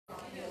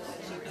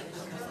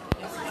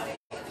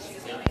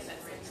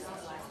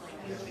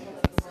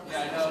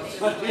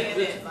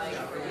it like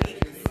for weeks.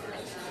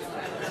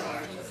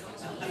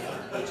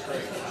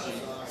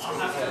 I'll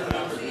have to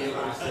remember to give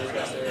her a stick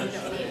out there.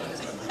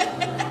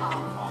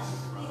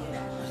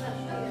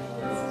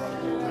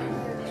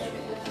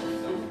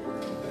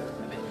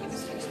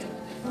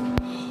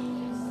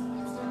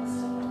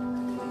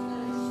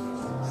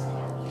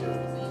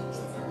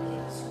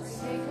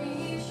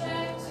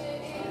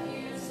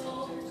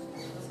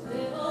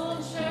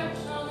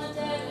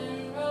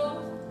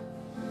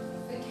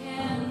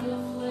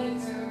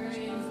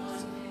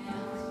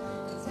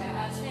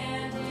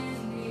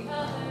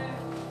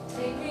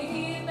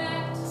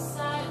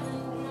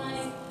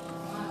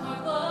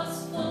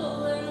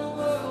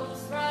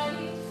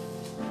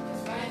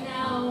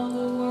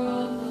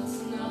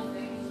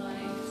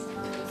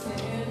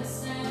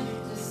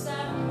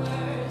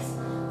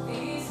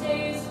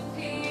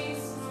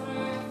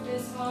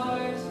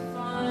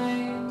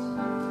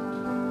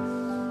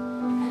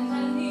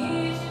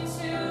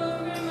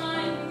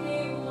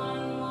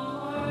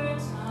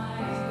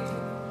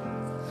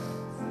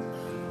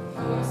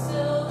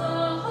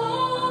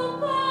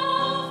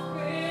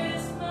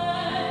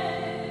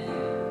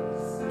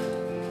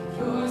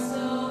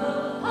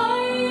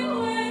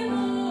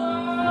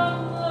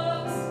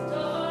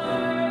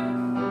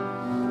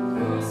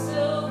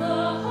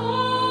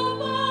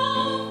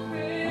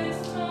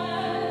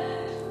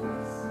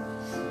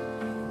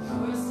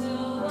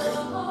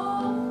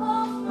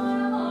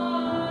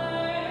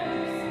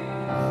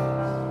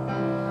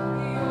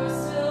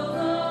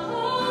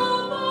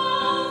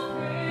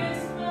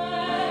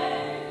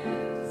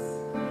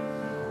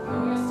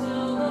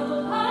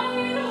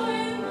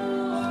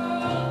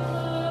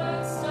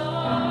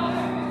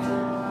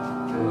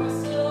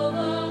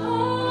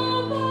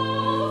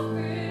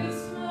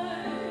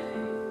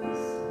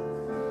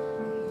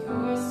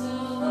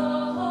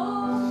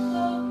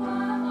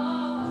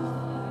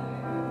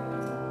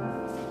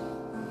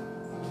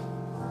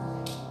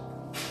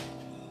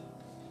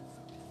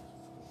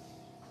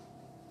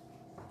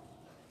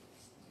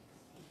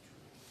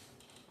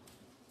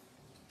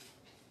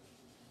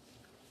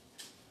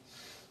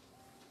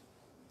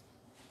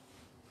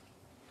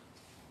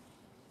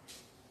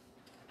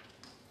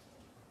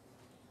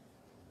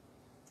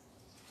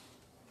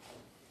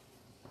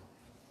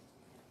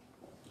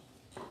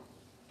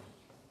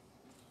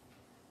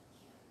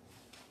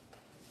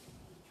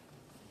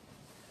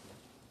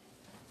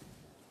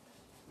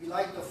 We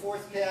light the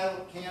fourth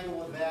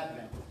candle of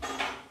Advent.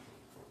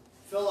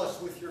 Fill us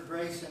with your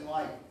grace and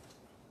light.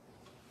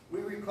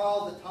 We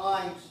recall the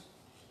times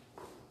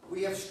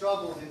we have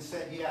struggled and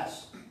said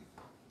yes.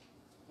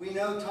 We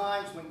know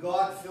times when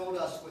God filled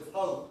us with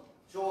hope,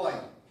 joy,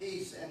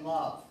 peace, and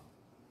love,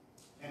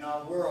 and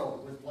our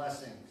world with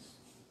blessings.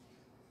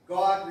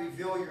 God,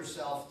 reveal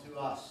yourself to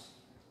us.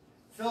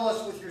 Fill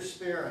us with your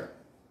Spirit.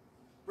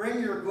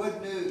 Bring your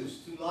good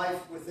news to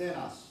life within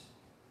us.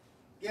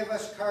 Give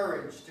us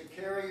courage to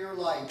carry your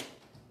light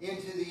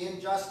into the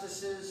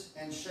injustices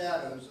and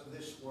shadows of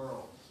this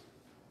world.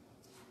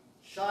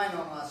 Shine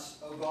on us,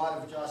 O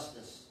God of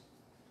justice.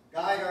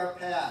 Guide our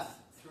path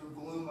through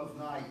gloom of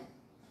night.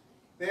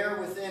 Bear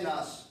within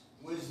us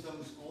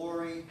wisdom's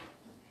glory.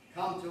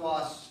 Come to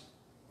us,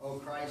 O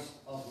Christ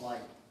of light.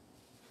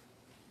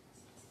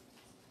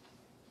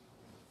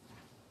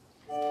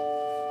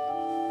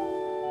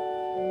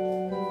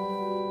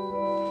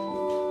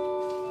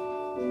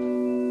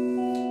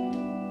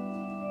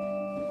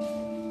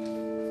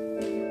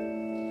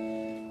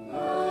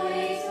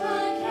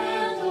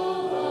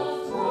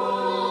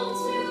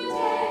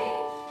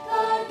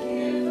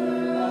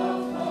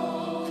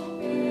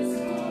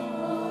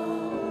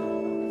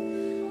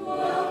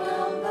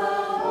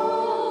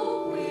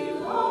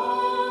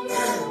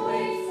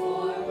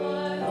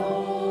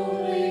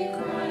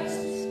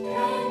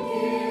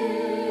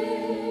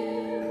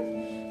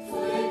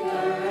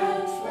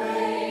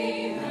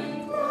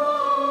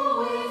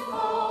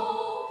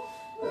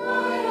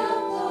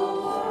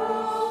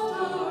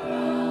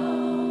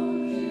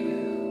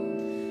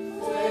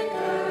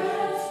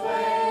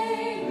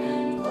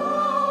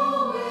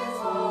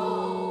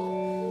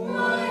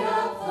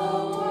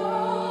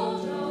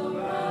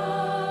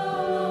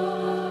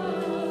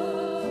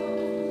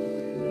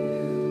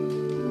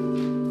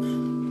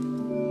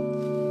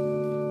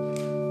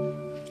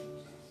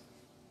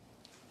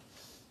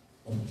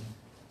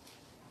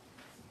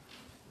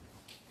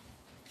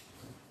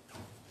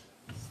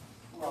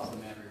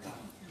 Welcome, everyone.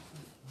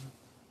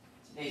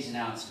 Today's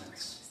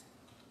announcements.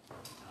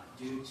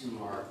 Due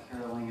to our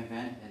caroling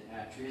event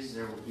at Atria's,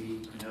 there will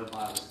be no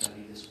Bible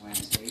study this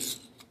Wednesday.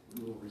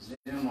 We will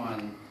resume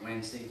on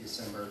Wednesday,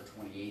 December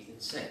 28th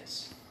at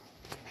 6.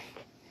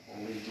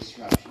 Holy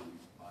Disruption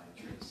by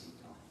Tracy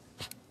Dawn.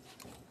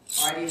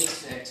 Friday at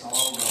 6, all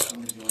are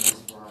welcome to join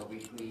us for our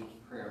weekly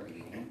prayer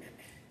meeting.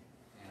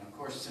 And of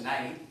course,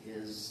 tonight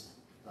is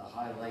the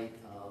highlight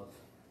of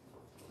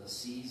the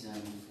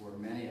season for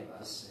many of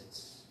us.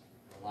 It's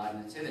the Live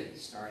Nativity,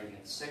 starting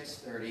at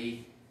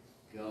 6:30,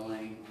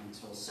 going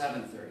until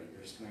 7:30.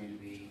 There's going to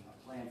be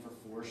a plan for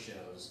 4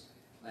 shows,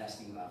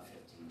 lasting about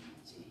 15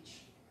 minutes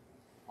each.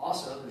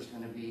 Also, there's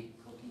going to be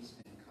cookies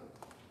and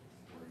Coke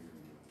for your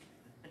meal.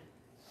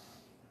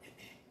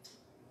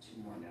 Two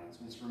more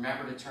announcements.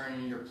 Remember to turn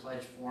in your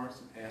pledge forms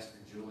to Pastor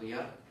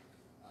Julia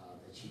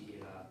that she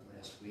gave out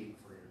last week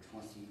for your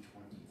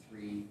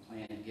 2023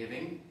 planned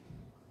giving.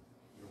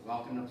 You're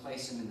welcome to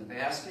place them in the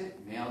basket,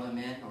 mail them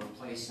in, or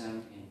place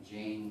them in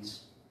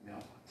Jane's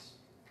mailbox.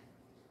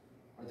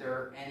 Are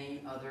there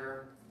any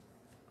other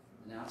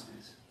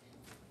announcements?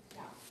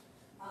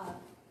 Yeah.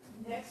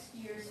 Next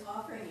year's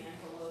offering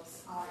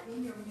envelopes are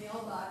in your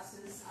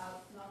mailboxes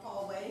out in the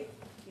hallway.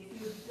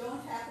 If you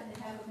don't happen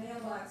to have a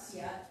mailbox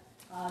yet,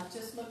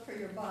 just look for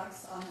your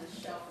box on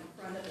the shelf in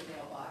front of the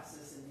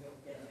mailboxes and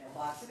you'll get a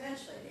mailbox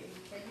eventually, maybe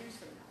 10 years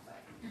from now.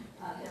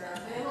 But they're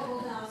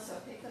available now, so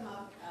pick them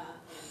up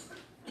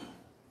and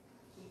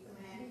keep them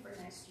handy for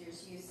next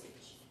year's usage.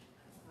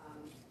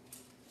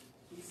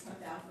 Please come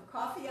down for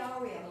coffee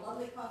hour. We have a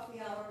lovely coffee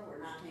hour. We're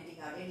not handing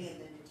out any of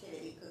the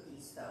nativity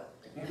cookies, though.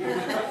 Stay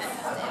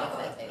off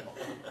that table.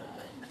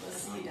 We'll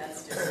see you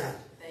downstairs.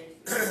 Thank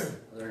you.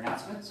 Other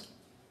announcements?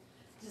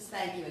 Just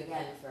thank you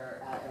again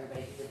for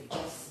everybody who did the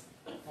gifts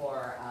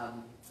for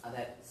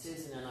that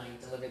Susan and I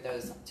delivered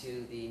those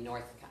to the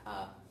North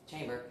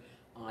Chamber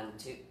on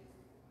did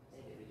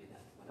we do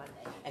that?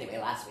 Monday. Anyway,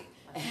 last week.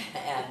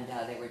 And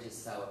they were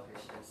just so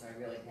appreciative. So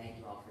I really thank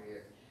you all for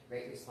your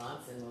great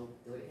response, and we'll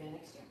do it again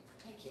next year.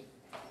 Thank you.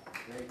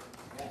 Great.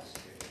 Yes.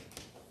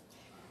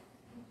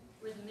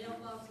 Where the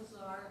mailboxes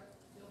are,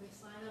 there'll be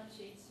sign-up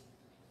sheets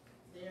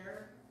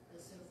there as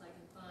soon as I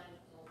can find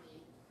all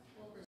the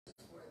holders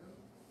for them.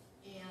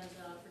 And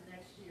for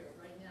next year,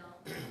 right now,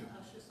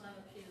 Usher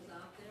sign-up sheet is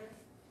out there,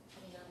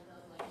 and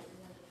I'd like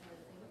everyone to try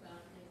to think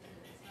about things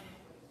that they sign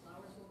up for. The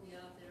flowers will be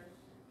out there,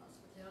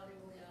 hospitality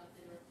will be out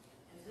there,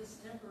 and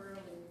this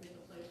temporarily will be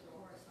the place where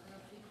our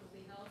sign-up sheets will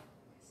be held.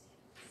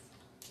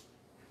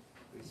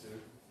 Please, sir.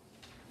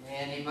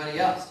 Anybody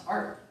else?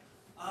 Art?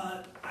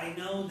 I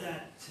know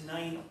that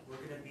tonight we're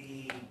going to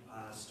be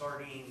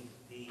starting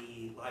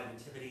the live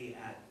nativity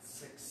at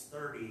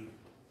 6:30,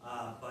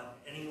 but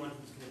anyone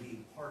who's going to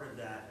be part of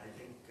that, I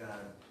think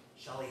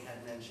Shelley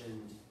had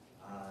mentioned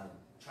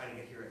try to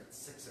get here at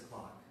 6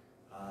 o'clock,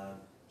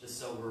 just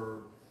so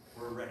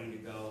we're ready to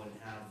go and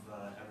have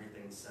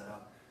everything set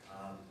up.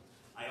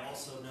 I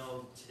also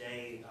know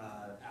today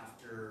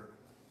after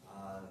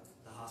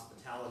the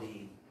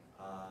hospitality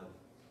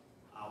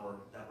hour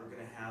that we're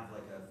going to have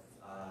like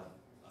a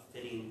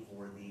fitting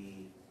for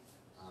the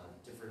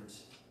different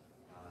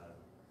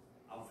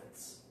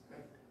outfits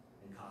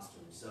and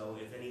costumes. So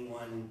if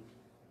anyone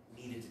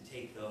needed to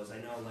take those, I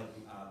know like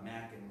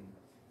Mac and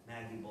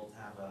Maggie both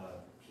have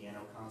a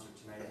piano concert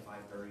tonight at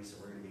 5:30, so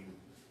we're going to be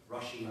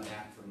rushing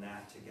back from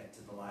that to get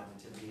to the live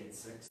nativity at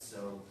 6.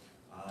 So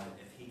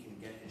if he can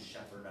get his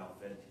shepherd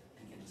outfit,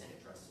 he can just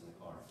get dressed in the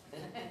car.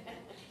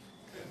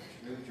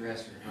 New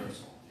dress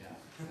rehearsal, yeah.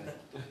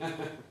 Good.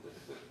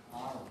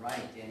 All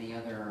right, any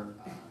other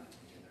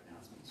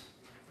announcements?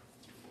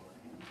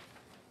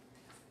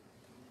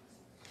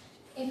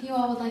 If you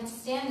all would like to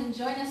stand and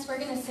join us, we're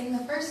going to sing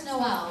the first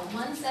Noel,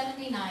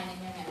 179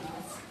 in your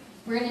hymnals.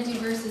 We're going to do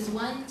verses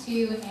 1,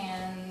 2,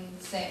 and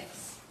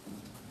 6.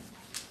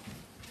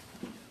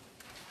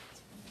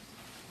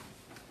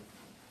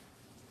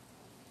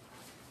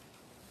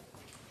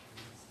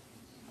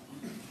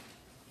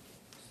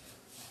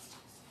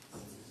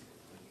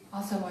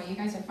 Also, while you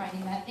guys are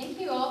finding that, thank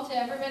you all to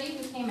everybody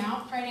who came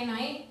out Friday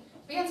night.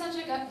 We had such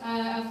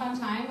a fun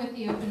time with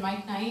the open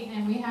mic night,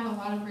 and we had a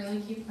lot of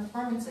really cute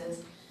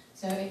performances.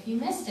 So if you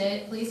missed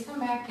it, please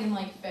come back in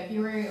like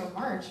February or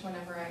March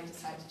whenever I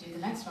decide to do the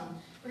next one.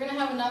 We're going to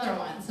have another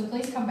one, so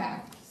please come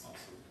back.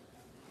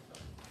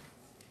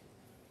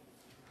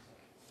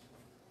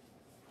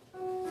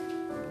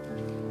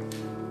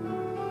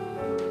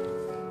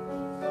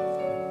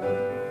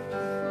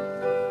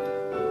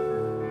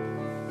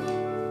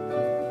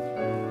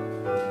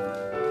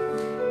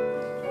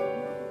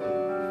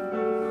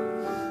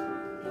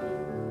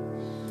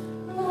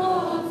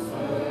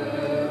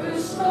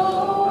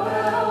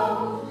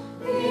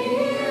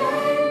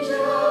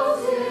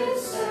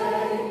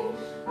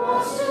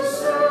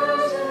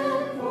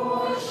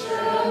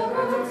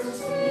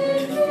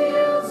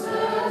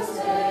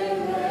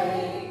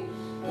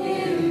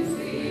 In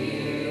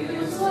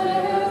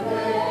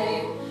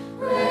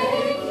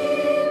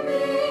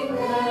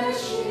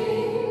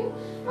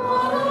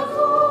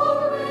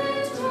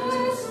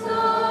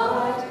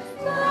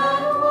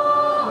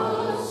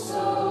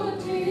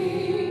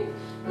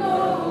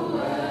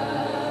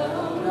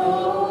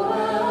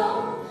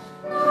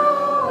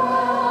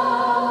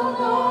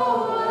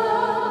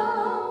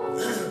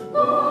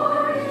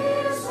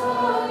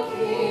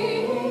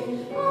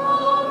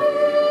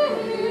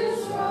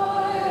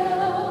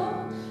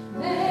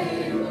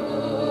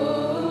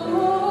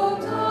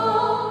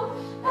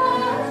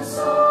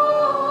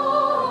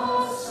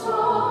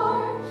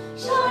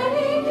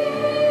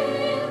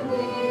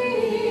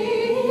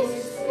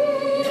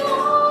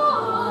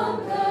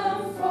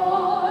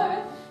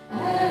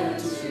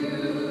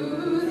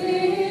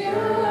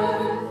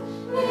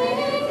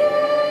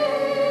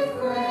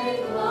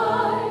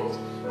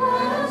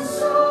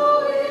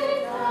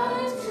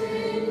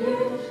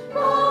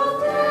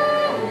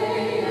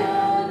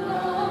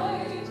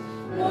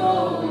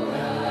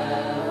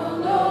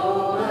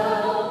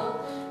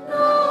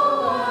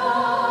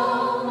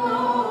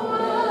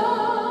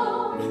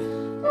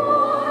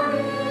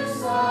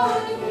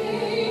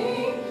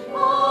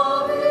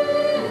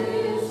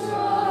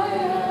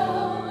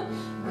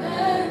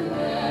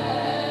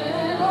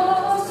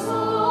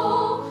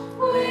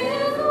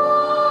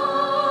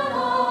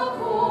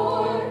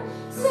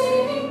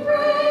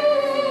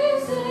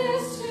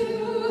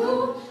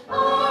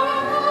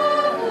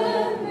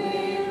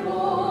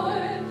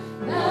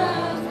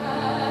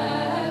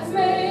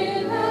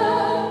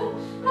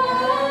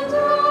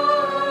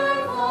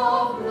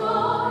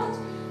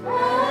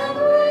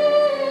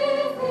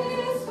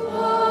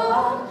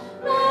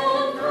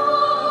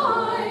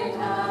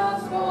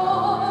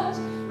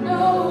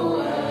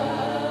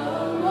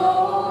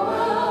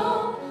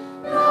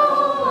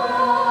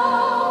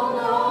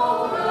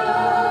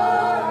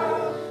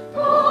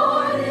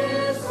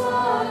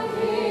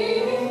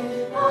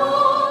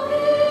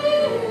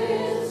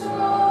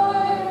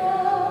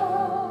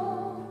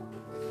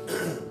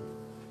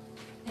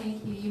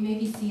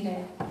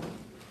it.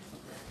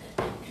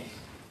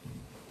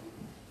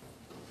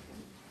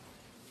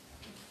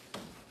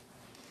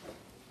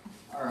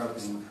 Our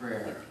opening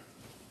prayer.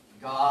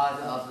 God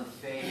of the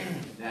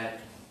faith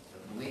that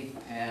the belief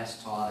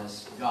past taught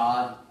us,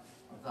 God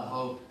of the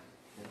hope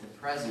that the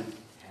present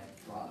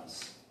hath brought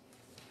us.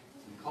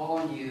 We call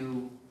on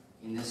you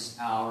in this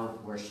hour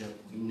of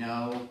worship. We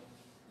know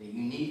that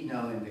you need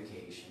no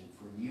invocation,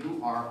 for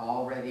you are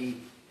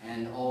already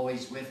and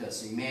always with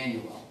us,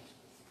 Emmanuel,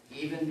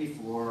 even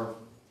before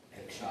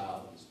a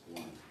child was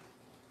born.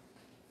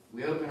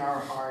 We open our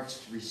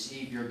hearts to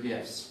receive your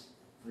gifts,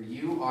 for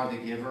you are the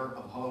giver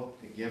of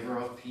hope, the giver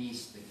of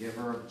peace, the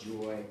giver of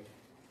joy,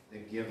 the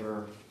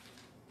giver of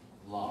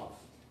love.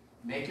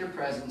 Make your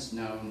presence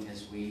known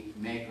as we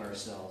make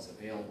ourselves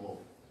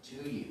available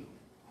to you.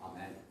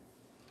 Amen.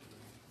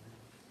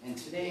 And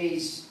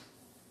today's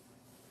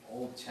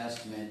Old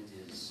Testament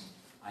is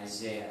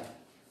Isaiah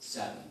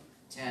 7,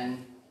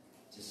 10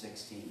 to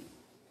 16.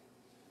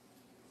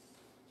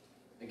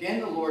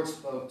 Again the Lord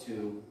spoke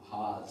to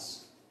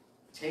Ahaz,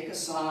 "Take a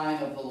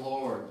sign of the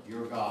Lord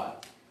your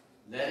God.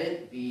 Let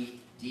it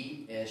be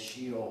deep as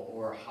Sheol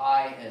or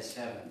high as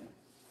heaven."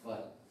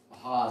 But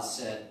Ahaz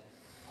said,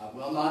 "I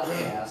will not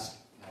ask,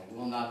 and I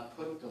will not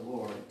put the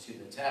Lord to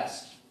the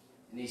test."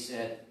 And he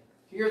said,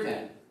 "Hear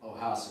then, O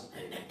house of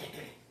David,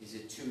 is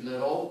it too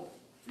little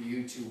for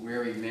you to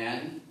weary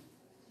men,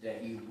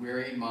 that you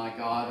weary my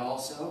God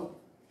also?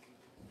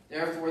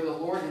 Therefore the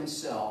Lord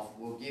himself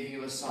will give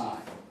you a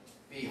sign.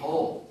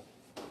 Behold,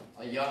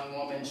 a young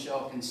woman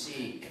shall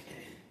conceive,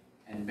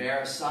 and bear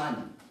a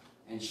son,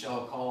 and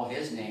shall call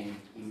his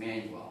name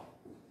Emmanuel.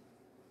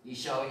 He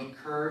shall eat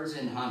curds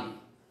and honey,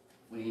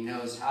 when he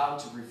knows how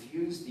to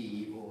refuse the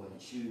evil and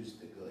choose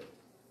the good.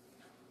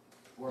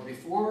 For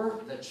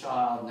before the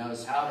child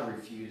knows how to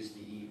refuse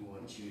the evil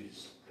and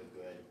choose the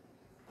good,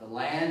 the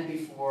land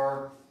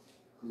before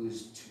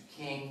whose two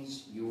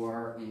kings you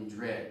are in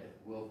dread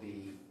will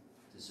be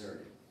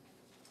deserted."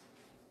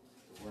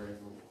 The word of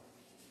the Lord.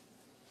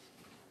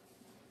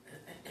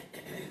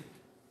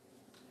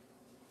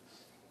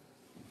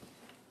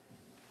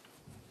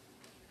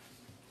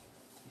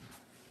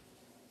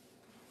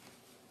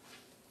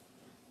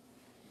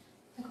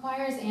 The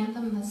choir's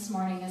anthem this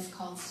morning is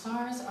called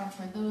 "Stars Are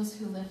for Those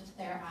Who Lift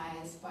Their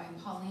Eyes" by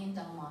Pauline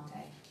Del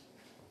Monte.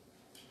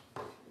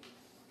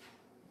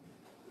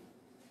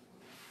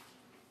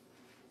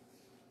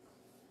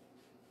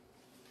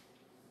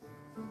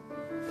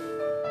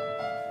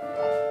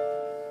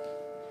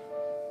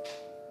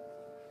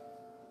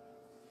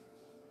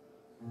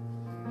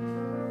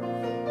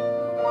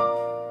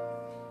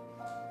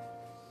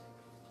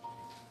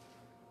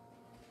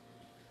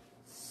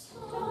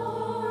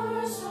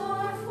 Stars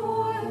are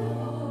for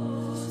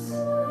those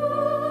who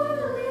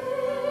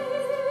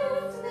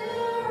lift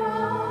their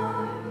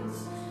eyes.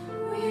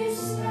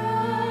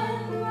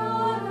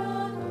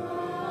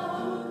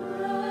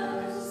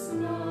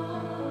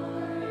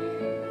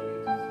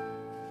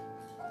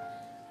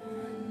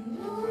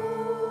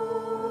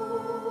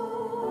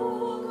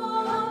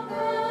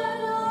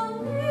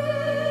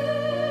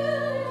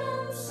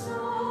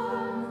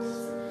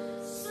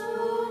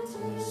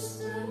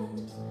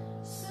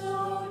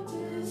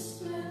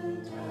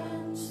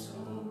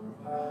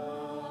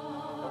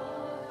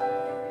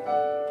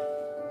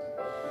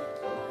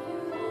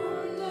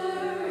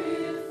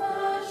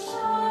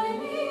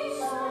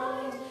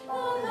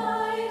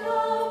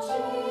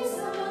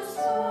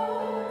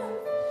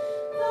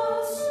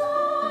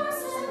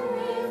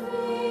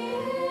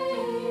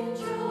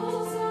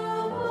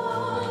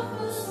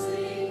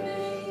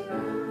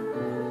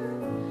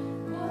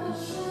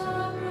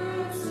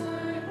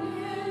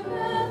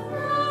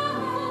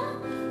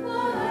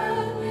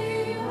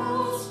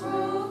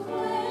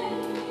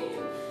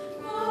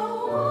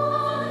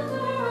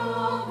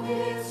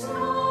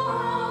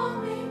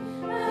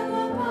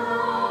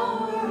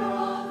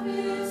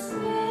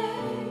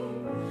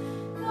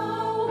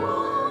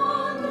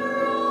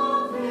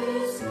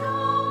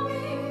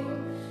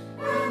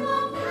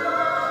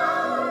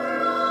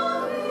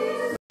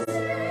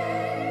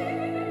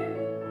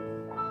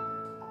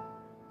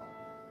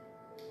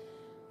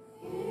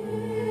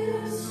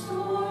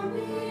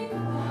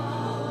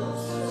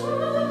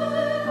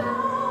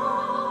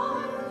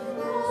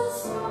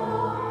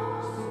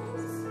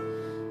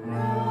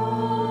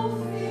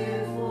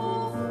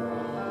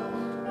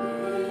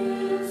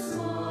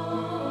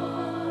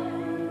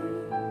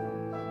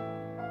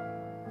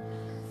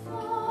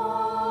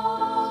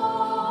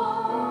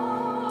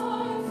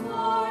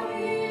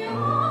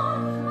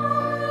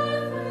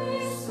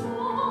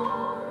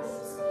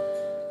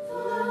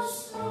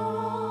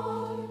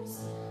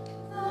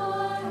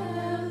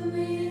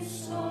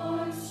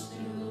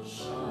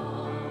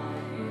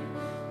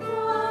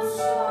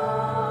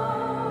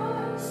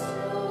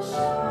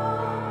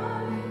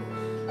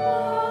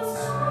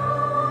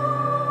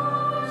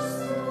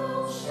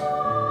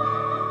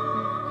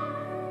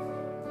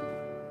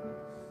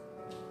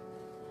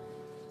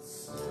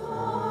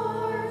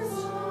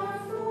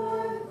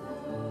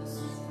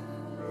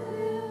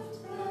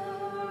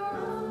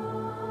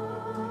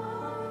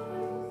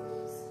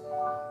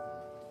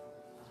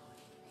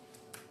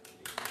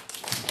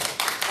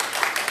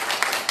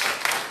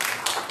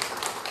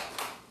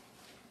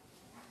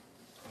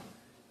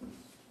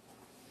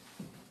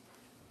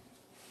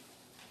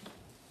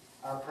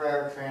 our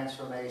prayer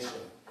transformation.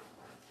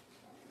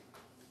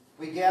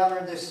 We gather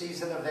in this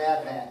season of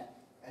Advent,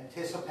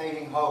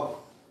 anticipating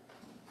hope,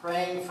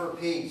 praying for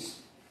peace,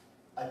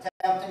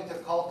 attempting to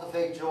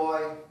cultivate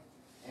joy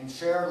and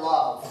share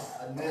love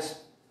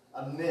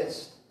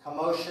amidst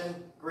commotion,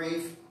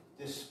 grief,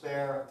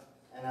 despair,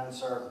 and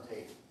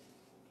uncertainty.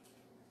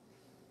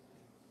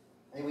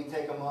 May we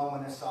take a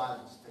moment of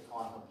silence to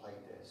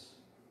contemplate this.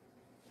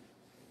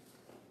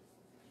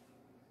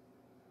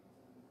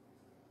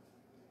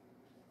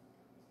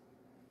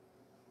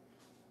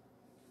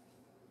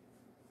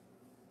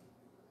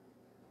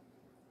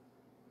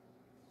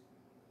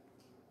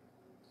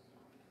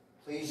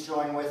 Please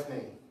join with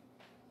me.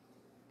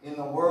 In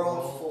the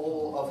world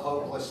full of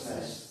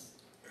hopelessness,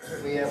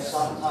 we have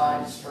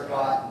sometimes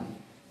forgotten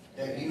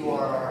that you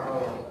are our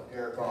hope,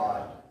 dear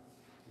God.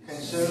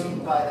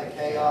 Consumed by the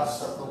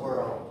chaos of the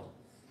world,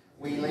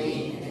 we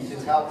lean into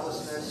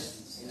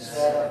helplessness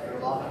instead of your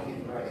loving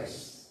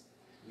embrace.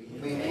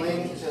 We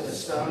cling to the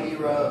stony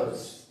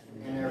roads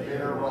and their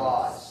bitter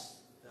rods,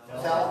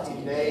 felt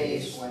in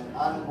days when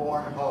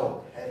unborn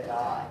hope had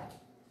died.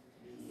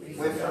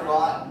 We've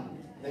forgotten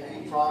that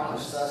you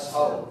promised us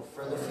hope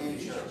for the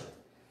future.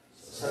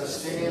 So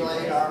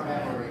stimulate our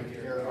memory,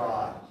 dear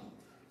God.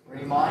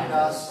 Remind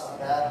us of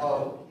that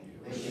hope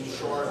that you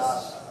assured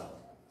us of.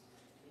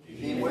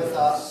 Be with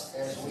us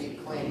as we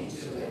cling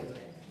to it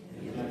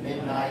in the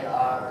midnight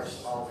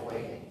hours of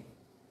waiting.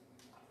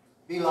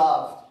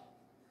 Beloved,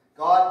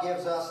 God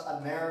gives us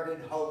unmerited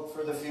hope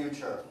for the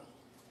future.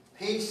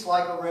 Peace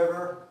like a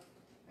river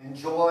and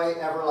joy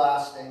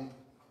everlasting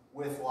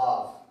with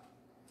love.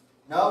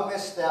 No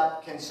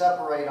misstep can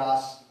separate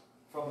us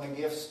from the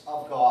gifts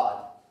of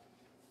God.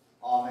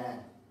 Amen.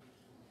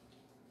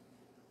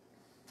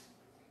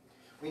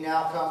 We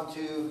now come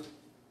to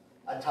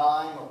a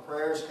time of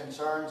prayers,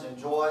 concerns, and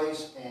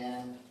joys.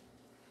 And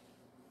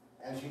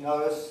as you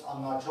notice,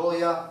 I'm not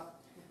Julia.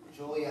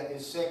 Julia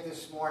is sick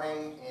this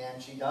morning,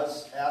 and she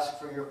does ask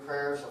for your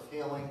prayers of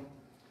healing.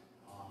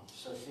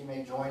 So she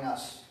may join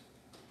us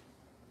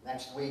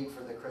next week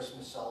for the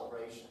Christmas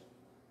celebration.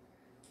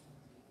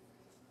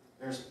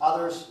 There's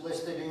others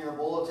listed in your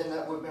bulletin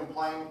that we've been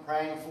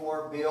praying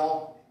for.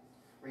 Bill,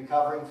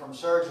 recovering from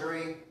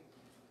surgery.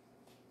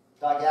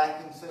 Doug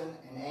Atkinson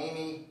and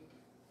Amy.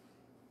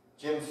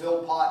 Jim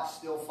Philpott,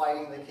 still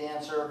fighting the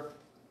cancer.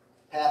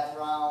 Pat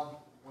Brown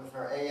with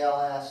her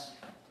ALS.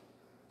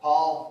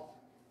 Paul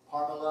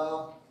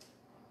Parmelo,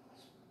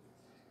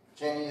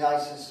 Jenny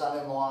Ice's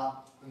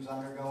son-in-law, who's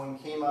undergoing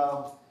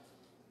chemo,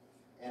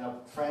 and a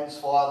friend's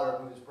father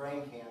who has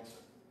brain cancer.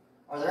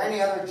 Are there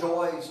any other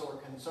joys or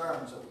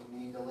concerns that we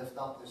need to lift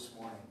up this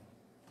morning?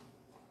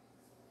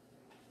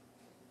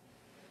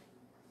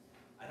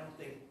 I don't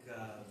think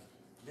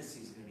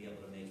Missy's going to be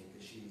able to make it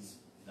because she's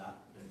not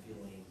been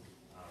feeling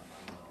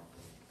unwell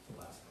for the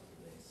last couple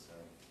of days. So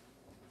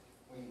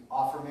We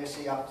offer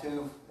Missy up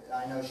to,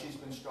 I know she's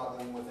been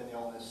struggling with an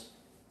illness.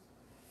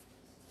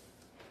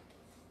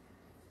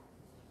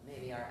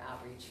 Maybe our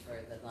outreach for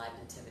the live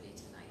nativity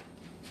tonight.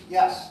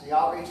 Yes, the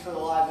outreach for the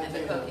live And the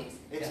nativity. cookies.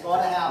 It's Yeah.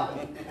 going to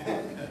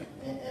happen.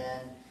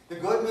 and the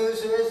good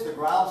news is the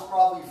ground's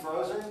probably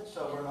frozen,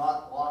 so we're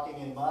not walking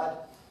in mud.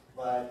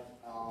 But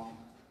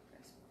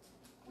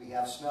we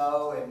have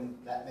snow, and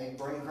that may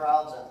bring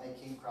crowds, that may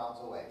keep crowds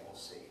away. We'll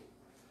see.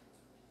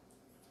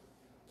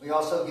 We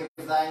also give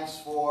thanks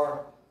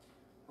for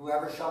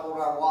whoever shoveled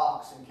our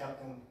walks and kept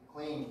them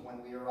clean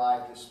when we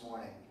arrived this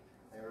morning.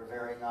 They were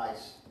very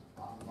nice.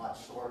 I'm not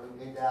sure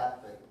who did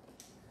that, but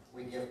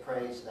we give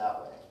praise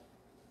that way.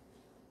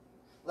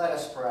 Let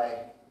us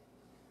pray.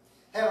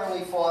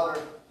 Heavenly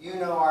Father, you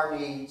know our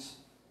needs.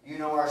 You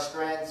know our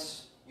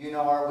strengths. You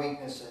know our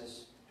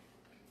weaknesses.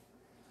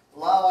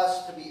 Allow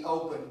us to be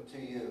open to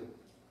you.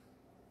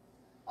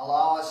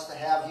 Allow us to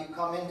have you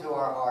come into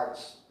our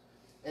hearts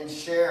and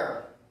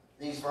share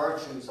these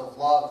virtues of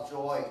love,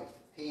 joy,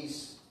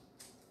 peace,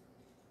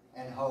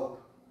 and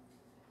hope.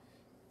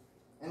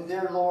 And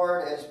dear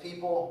Lord, as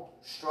people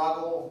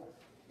struggle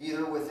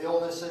either with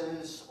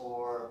illnesses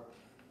or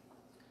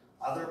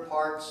other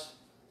parts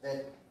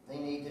that they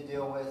need to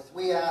deal with,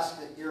 we ask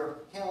that your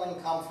healing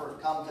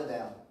comfort come to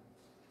them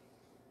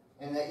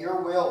and that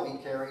your will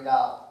be carried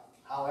out,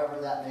 however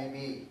that may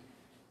be,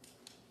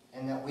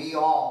 and that we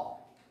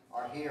all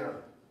are here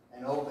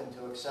and open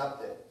to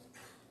accept it.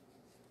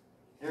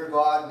 Dear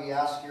God, we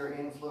ask your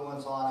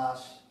influence on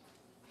us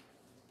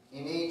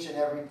in each and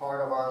every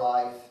part of our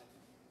life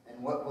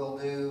and what we'll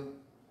do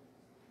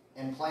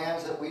and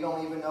plans that we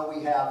don't even know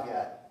we have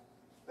yet,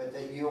 but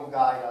that you'll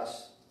guide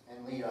us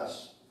and lead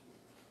us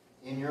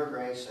in your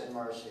grace and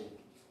mercy.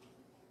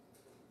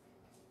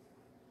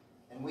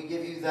 And we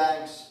give you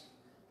thanks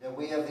that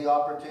we have the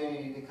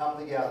opportunity to come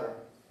together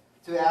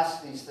to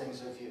ask these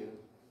things of you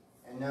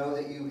and know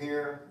that you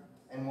hear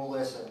and will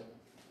listen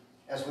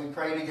as we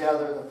pray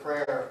together the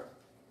prayer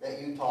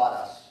that you taught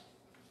us.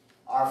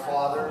 Our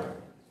Father,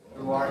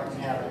 who art in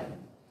heaven,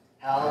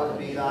 hallowed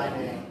be thy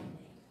name.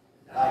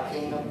 Thy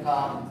kingdom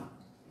come,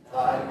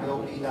 thy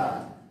will be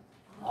done,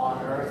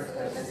 on earth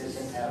as it is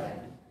in heaven.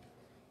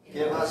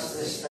 Give us us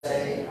this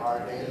day our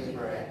daily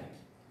bread,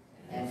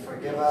 and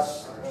forgive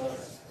us our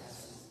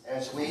trespasses,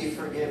 as we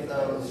forgive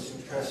those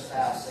who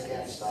trespass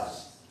against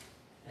us.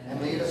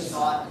 And lead us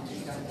not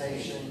into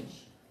temptation,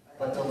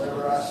 but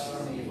deliver us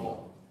from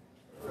evil.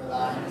 For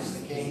thine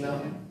is the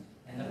kingdom,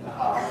 and the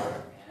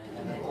power,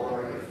 and the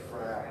glory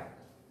forever.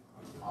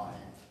 Amen.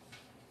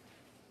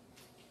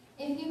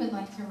 If you would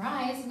like to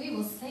rise, we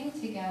will sing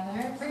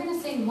together. We're going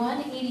to sing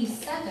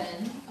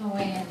 187,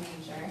 Away in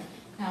Manger.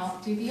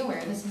 Now, do be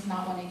aware, this is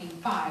not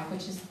 185,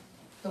 which is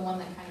the one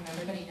that kind of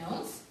everybody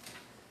knows.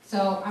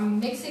 So I'm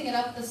mixing it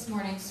up this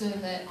morning so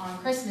that on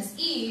Christmas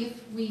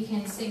Eve, we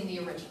can sing the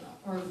original,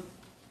 or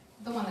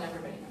the one that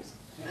everybody knows.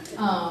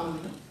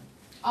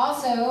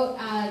 Also,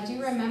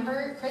 do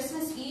remember,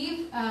 Christmas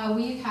Eve,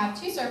 we have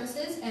two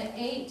services at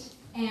 8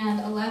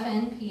 and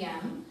 11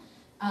 p.m.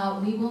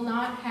 We will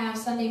not have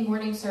Sunday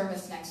morning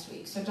service next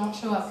week, so don't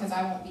show up because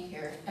I won't be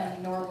here,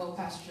 and nor will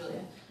Pastor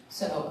Julia.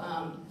 So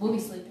we'll be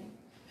sleeping,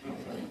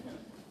 hopefully.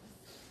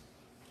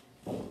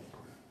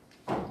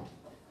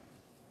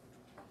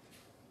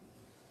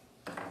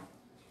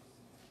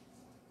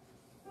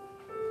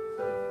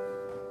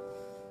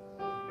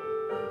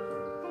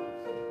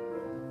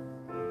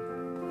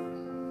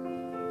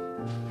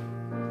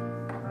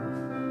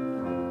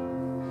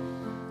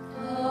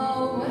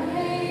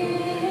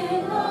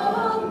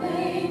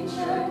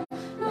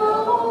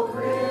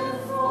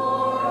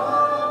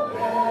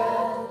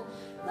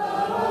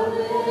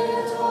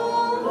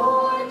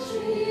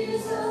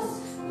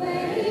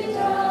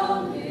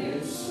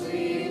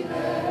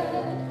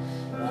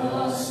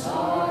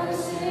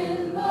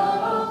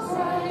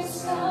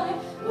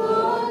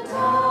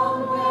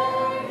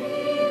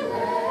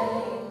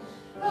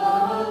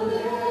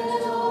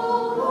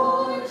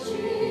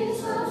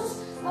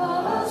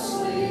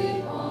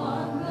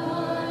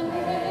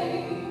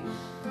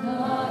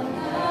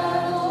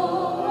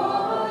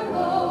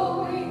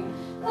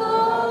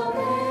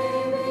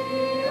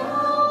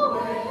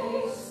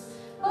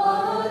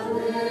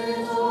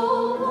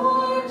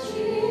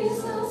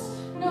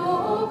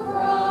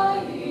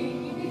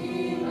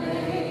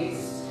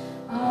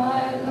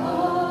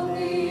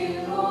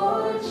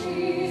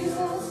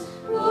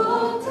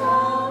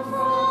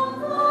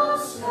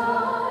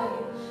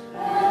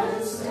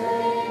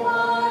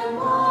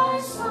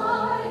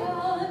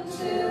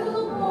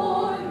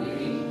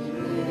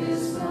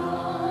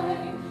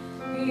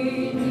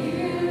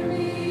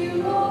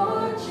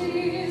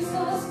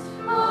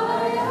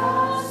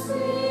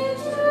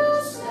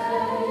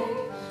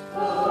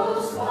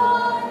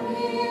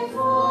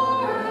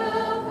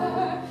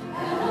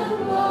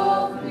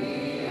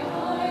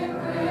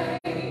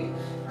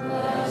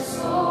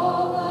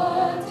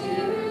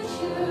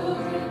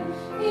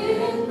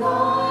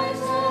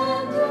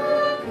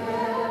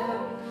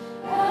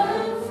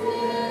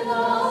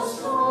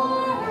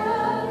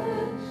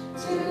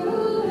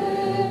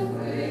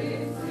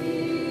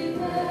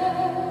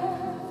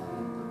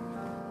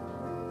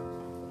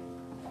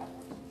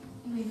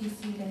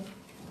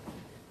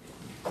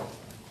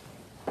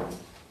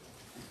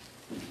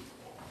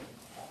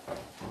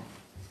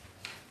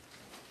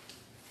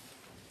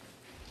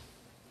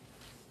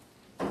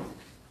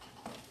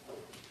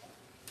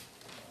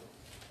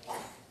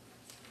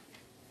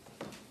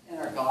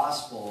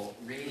 Gospel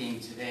reading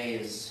today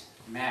is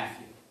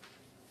Matthew.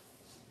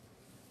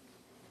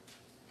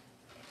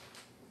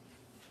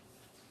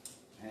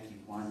 Matthew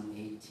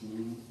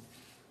 1:18.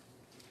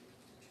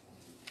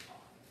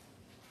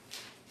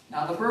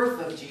 Now the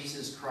birth of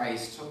Jesus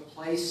Christ took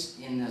place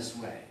in this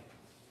way.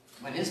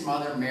 When his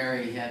mother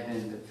Mary had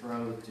been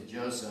betrothed to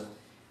Joseph,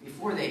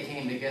 before they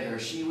came together,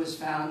 she was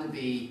found to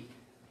be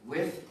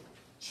with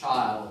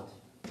child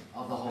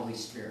of the Holy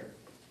Spirit.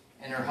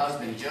 And her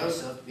husband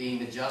Joseph,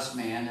 being a just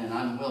man and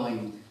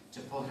unwilling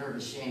to put her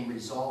to shame,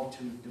 resolved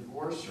to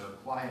divorce her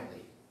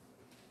quietly.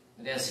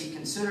 But as he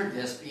considered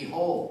this,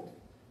 behold,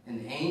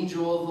 an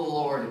angel of the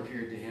Lord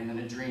appeared to him in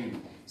a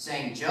dream,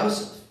 saying,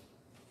 Joseph,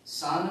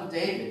 son of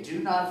David, do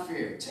not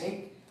fear.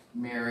 Take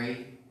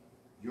Mary,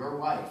 your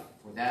wife,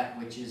 for that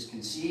which is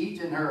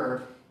conceived in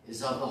her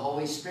is of the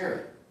Holy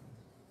Spirit.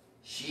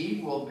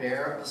 She will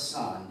bear a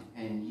son,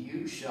 and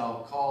you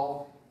shall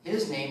call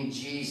his name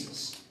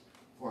Jesus,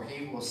 for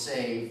he will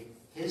save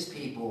his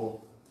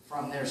people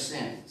from their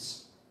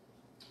sins.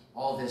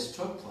 All this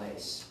took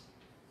place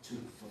to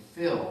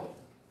fulfill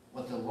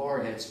what the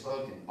Lord had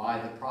spoken by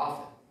the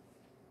prophet.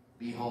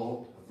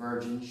 Behold, a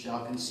virgin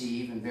shall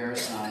conceive and bear a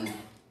son,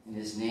 and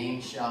his name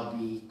shall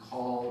be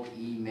called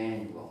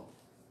Emmanuel,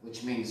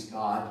 which means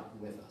God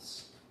with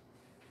us.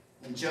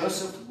 When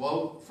Joseph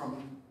woke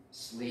from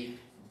sleep,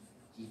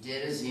 he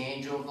did as the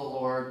angel of the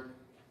Lord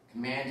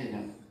commanded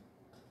him.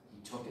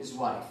 He took his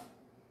wife,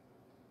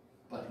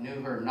 but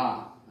knew her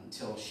not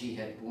until she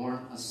had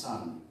borne a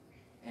son,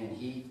 and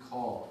he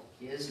called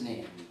his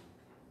name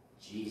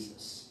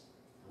Jesus.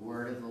 The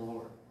word of the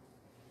Lord.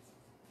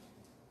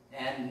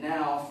 And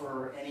now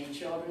for any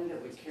children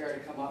that would care to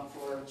come up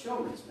for a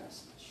children's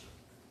message.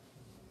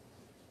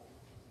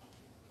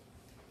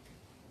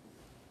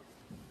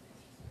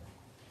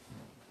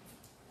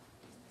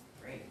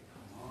 Great.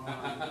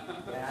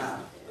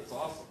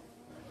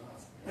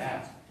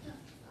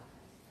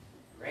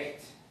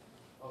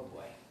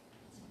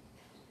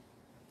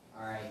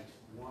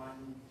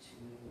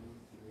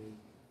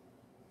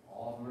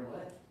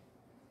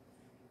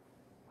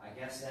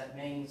 guess that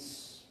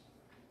means,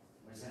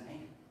 what does that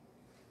mean?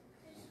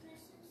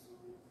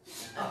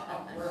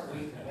 We're a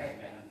week away,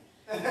 man.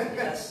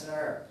 Yes,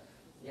 sir.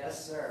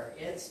 Yes, sir.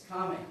 It's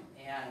coming.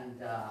 And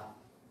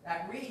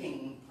that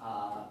reading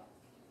I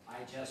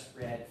just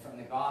read from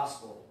the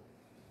gospel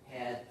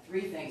had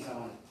three things I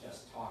want to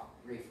just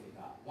talk briefly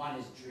about. One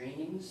is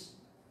dreams,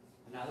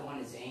 another one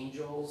is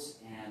angels,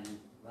 and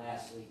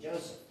lastly,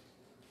 Joseph.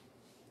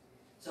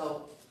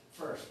 So,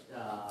 first,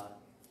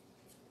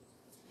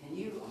 can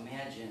you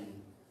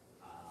imagine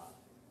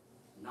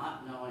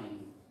not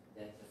knowing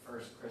that the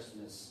first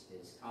Christmas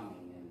is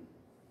coming, and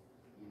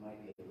you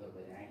might be a little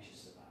bit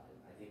anxious about it?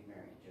 I think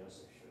Mary and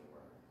Joseph sure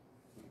were.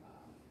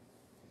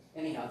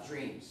 Anyhow,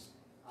 dreams.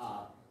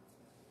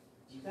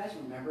 Do you guys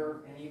remember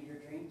any of your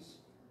dreams?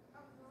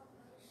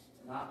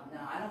 No,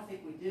 I don't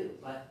think we do.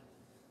 But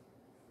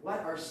what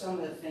are some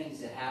of the things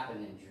that happen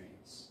in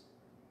dreams?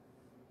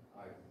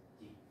 Are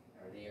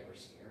they ever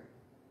scary?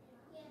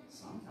 Yeah.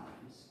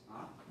 Sometimes,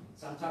 huh?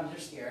 Sometimes they're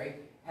scary.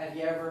 Have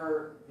you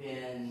ever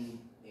been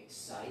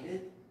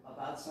excited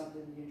about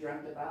something you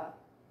dreamt about?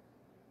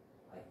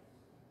 Like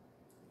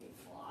you can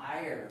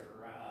fly, or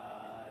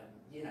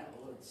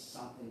it's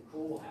something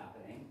cool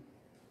happening.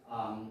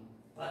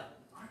 But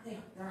aren't they?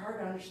 They're hard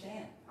to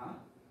understand, huh?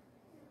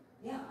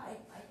 Yeah,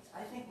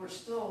 I think we're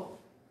still,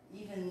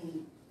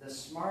 even the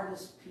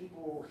smartest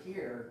people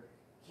here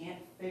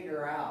can't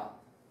figure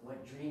out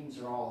what dreams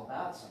are all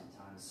about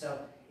sometimes.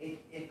 So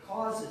it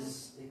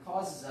causes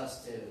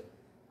us to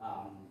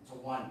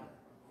wonder,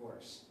 of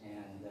course,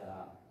 and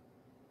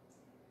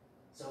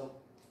so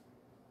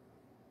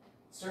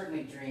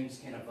certainly dreams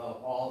can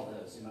evoke all of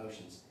those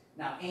emotions.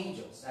 Now,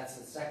 angels, that's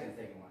the second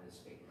thing I wanted to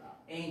speak about.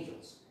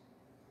 Angels,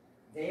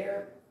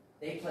 they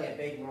play a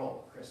big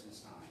role at Christmas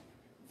time.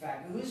 In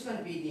fact, who's going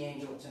to be the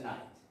angel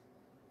tonight?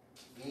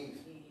 Eve.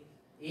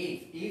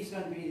 Eve's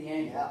going to be the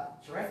angel. Yeah.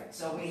 Terrific.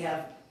 So we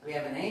have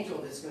an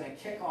angel that's going to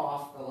kick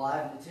off the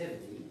live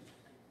nativity.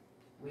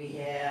 We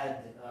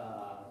had,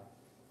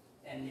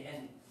 and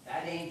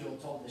that angel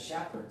told the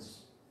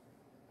shepherds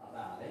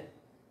about it,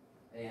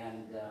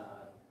 and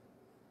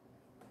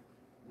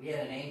we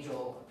had an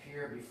angel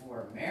appear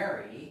before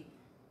Mary,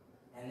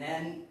 and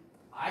then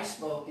I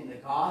spoke in the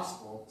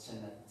gospel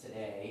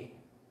today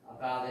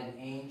about an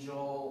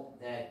angel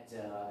that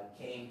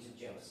came to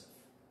Joseph,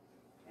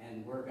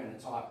 and we're going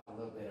to talk a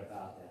little bit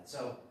about that.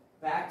 So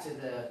back to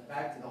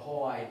the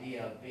whole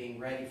idea of being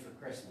ready for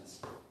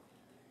Christmas.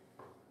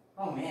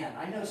 Oh man,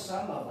 I know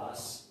some of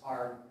us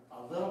are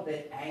a little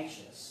bit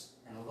anxious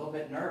and a little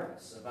bit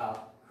nervous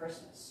about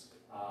Christmas.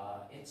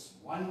 It's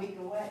 1 week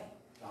away,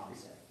 Tom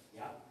said.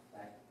 Yep,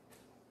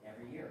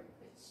 every year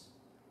it's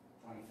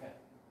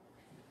 25th.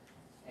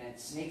 And it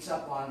sneaks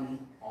up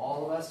on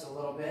all of us a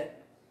little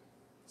bit.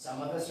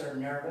 Some of us are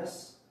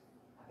nervous.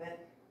 I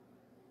bet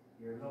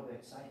you're a little bit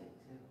excited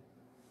too.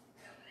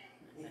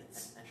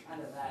 It's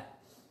kind of that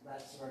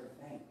sort of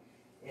thing.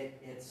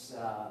 It's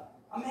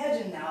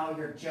imagine now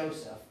you're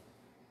Joseph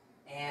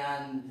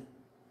and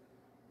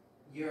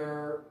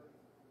you're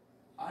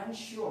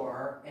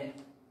unsure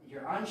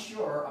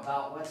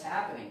about what's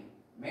happening.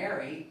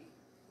 Mary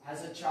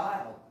has a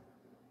child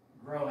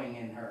growing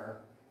in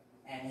her,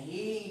 and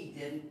he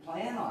didn't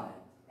plan on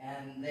it,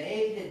 and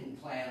they didn't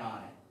plan on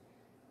it,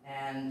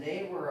 and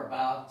they were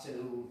about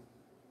to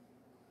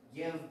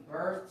give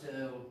birth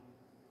to,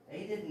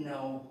 they didn't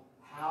know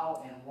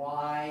how and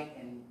why,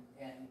 and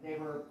they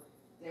were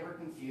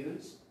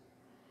confused,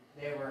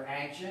 they were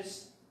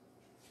anxious,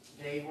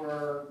 they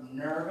were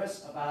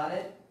nervous about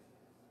it,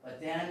 but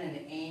then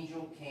an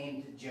angel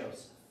came to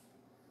Joseph,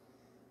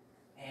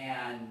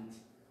 and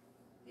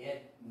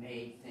it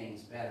made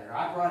things better.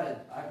 I brought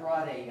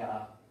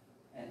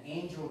an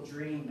angel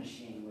dream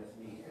machine with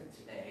me here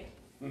today.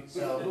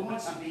 So who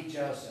wants to be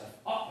Joseph?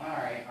 Oh, all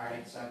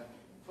right. So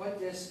put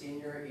this in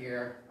your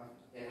ear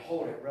and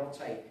hold it real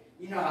tight.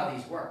 You know how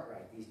these work,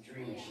 right? These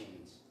dream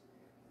machines.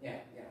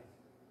 Yeah.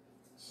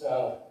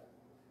 So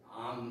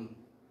I'm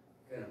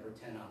gonna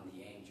pretend I'm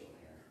the angel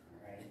here.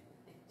 All right.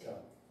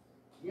 So,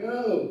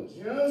 yo,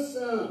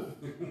 Joseph.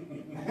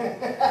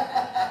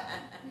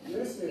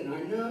 Listen,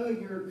 I know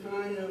you're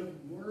kind of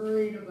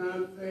worried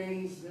about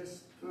things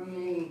this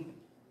coming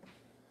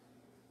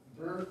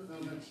birth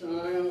of a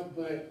child,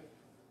 but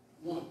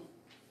look,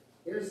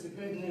 here's the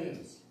good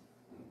news.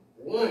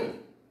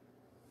 One,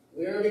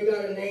 we already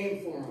got a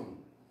name for him.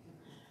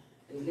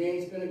 His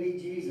name's going to be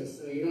Jesus,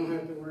 so you don't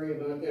have to worry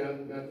about that.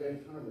 We got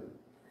that covered.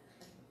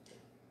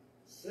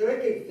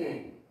 Second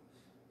thing,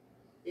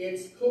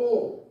 it's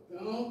cool.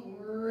 Don't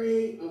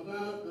worry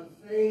about a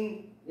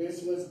thing.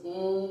 This was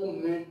all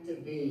meant to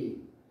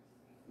be.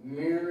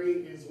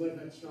 Mary is with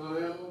a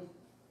child,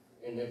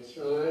 and the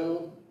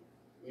child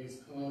is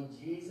called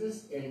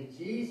Jesus, and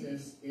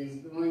Jesus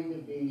is going to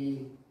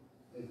be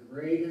the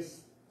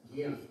greatest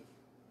gift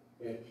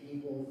that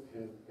people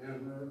have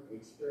ever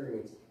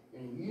experienced.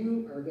 And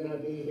you are going to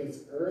be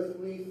his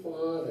earthly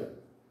father.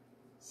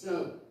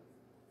 So,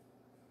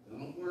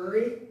 don't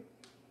worry.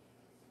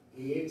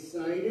 Be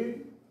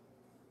excited.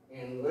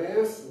 And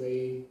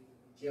lastly,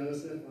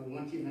 Joseph, I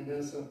want you to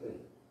know something.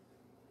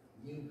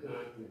 You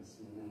got this,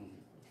 man.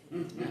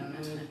 No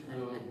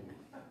problem.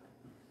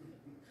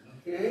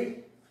 Okay?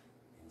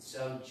 And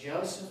so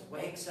Joseph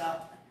wakes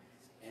up,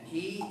 and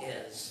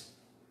he's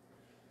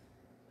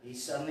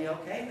suddenly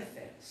okay with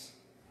things.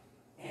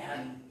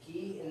 And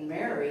he and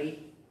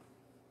Mary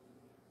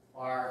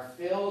are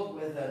filled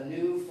with a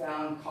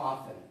newfound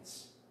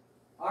confidence.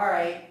 All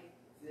right,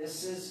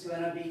 this is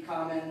going to be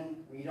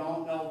coming. We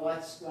don't know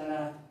what's going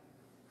to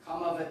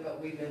come of it,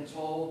 but we've been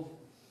told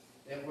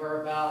that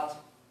we're about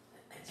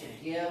to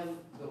give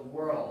the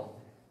world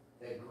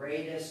the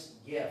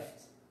greatest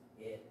gift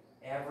it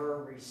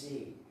ever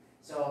received.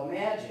 So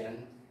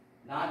imagine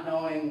not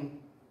knowing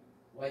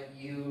what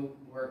you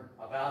were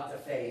about to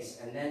face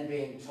and then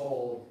being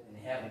told and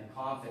having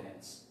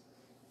confidence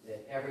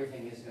that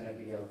everything is going to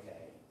be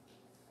okay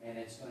and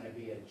it's going to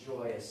be a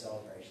joyous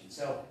celebration.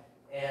 So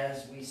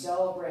as we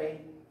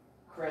celebrate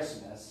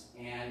Christmas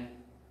and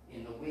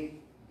in the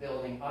week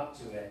building up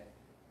to it,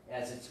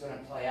 as it's going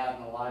to play out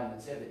in the live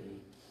nativity,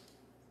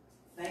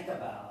 think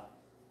about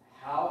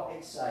how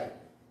excited,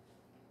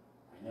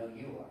 I know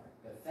you are,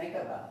 but think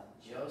about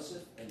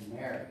Joseph and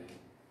Mary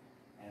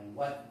and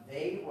what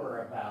they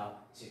were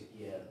about to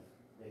give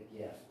the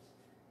gift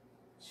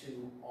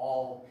to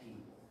all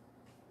people,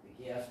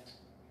 the gift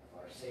of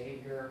our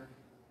Savior,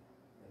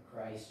 the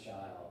Christ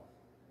child.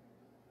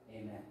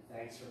 Amen.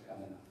 Thanks for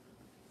coming up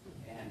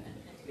and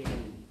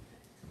being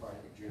part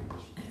of the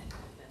Jewish.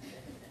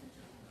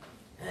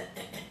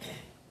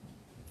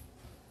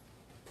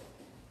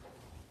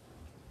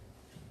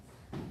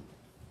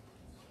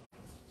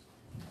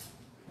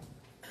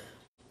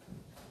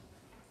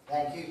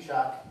 Thank you,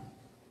 Chuck.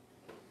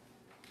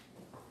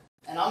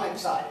 And I'm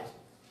excited.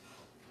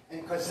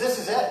 And because this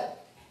is it.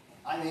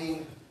 I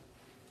mean,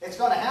 it's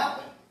going to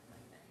happen.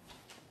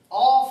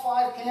 All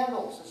 5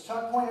 candles, as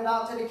Chuck pointed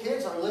out to the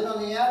kids, are lit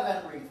on the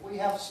Advent wreath. We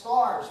have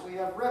stars. We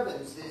have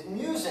ribbons. The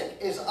music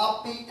is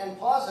upbeat and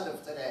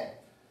positive today.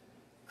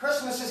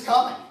 Christmas is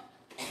coming.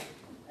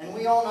 And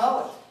we all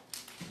know it.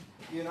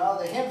 You know,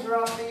 the hymns are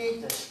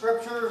upbeat. The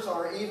scriptures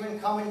are even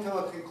coming to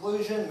a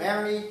conclusion.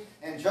 Mary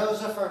and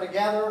Joseph are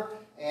together,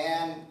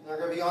 and they're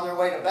going to be on their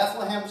way to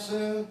Bethlehem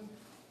soon.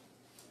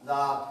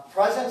 The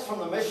presents from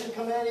the mission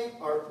committee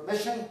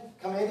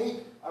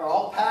are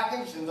all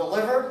packaged and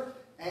delivered.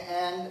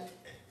 And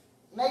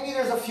maybe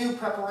there's a few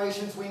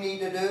preparations we need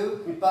to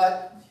do,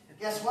 but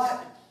guess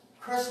what?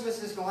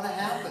 Christmas is going to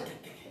happen.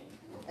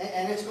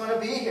 And it's going to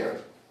be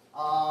here.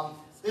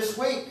 This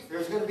week,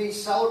 there's going to be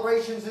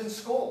celebrations in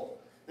school.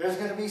 There's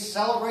going to be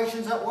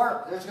celebrations at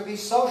work. There's going to be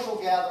social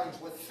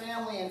gatherings with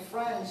family and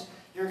friends.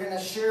 You're going to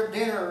share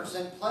dinners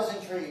and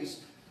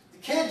pleasantries. The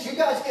kids, you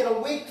guys get a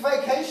week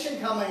vacation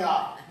coming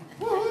up.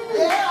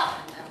 Yeah!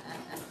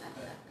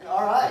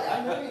 All right,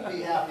 I knew you'd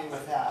be happy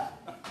with that.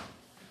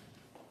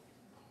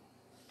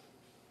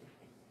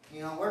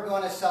 You know, we're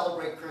going to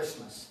celebrate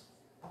Christmas.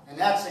 And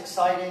that's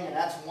exciting and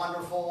that's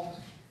wonderful.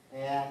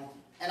 And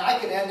I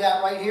could end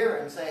that right here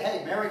and say,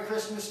 hey, Merry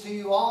Christmas to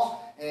you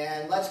all.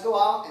 And let's go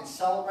out and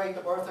celebrate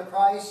the birth of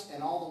Christ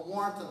and all the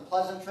warmth and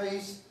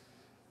pleasantries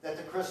that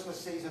the Christmas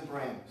season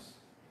brings.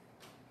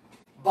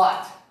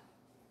 But,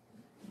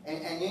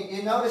 and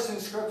you notice in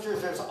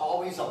Scriptures there's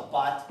always a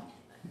but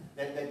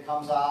that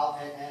comes out.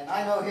 And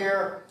I know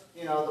here,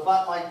 you know, the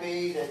but might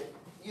be that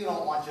you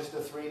don't want just a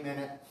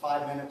 3-minute,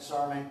 5-minute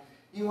sermon.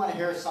 You want to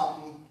hear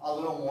something a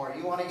little more.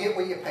 You want to get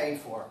what you paid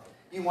for.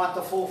 You want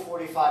the full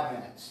 45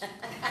 minutes.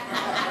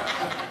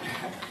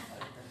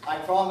 I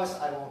promise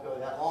I won't go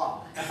that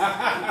long.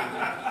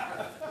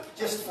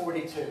 Just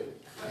 42.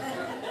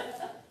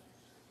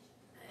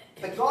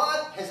 But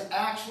God has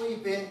actually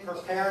been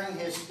preparing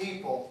His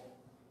people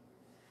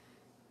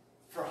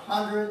for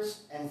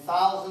hundreds and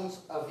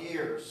thousands of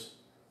years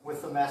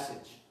with the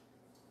message.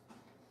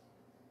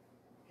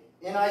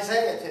 In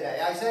Isaiah today,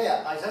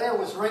 Isaiah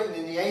was written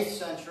in the 8th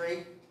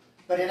century,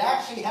 but it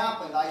actually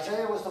happened.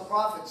 Isaiah was the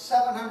prophet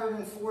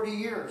 740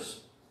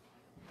 years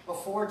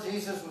before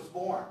Jesus was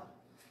born.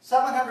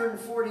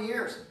 740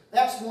 years.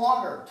 That's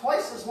longer,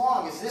 twice as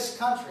long as this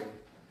country,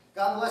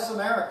 God bless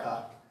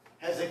America,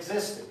 has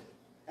existed.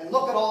 And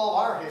look at all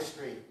of our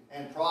history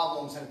and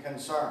problems and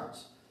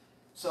concerns.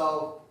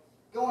 So,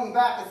 going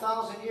back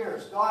 1,000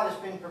 years, God has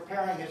been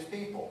preparing His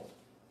people.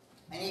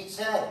 And He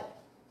said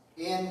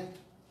in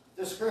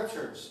the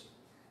Scriptures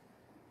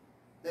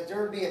that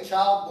there would be a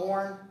child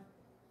born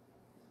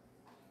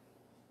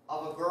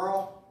of a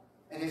girl,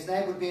 and his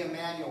name would be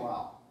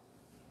Emmanuel.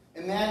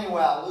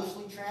 Emmanuel,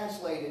 loosely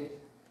translated,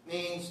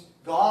 means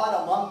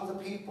God among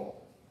the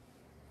people.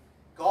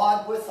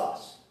 God with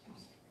us.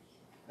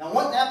 Now,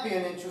 wouldn't that be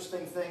an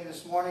interesting thing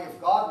this morning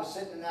if God was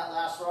sitting in that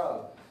last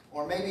row,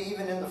 or maybe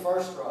even in the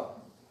first row?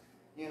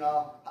 You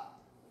know,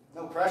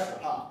 no pressure,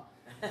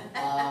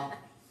 huh?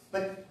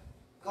 But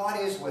God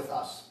is with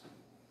us.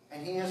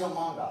 And He is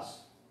among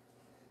us.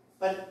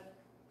 But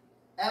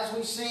as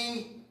we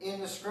see in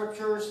the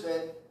Scriptures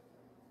that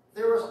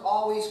there is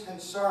always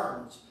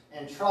concerns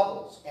and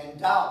troubles and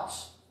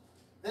doubts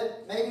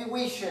that maybe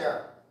we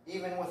share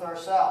even with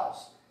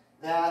ourselves.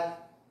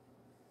 That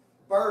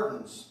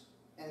burdens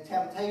and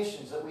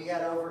temptations that we had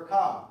to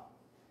overcome.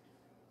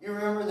 You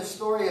remember the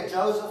story of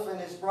Joseph and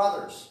his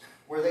brothers,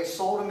 where they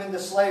sold him into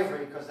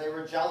slavery because they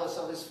were jealous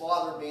of his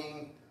father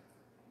being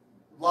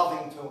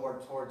loving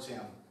towards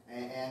him.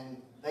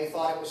 And they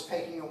thought it was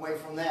taking away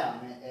from them.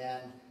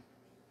 And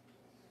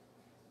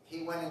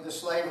he went into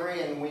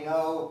slavery, and we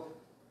know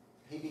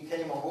he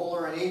became a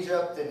ruler in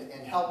Egypt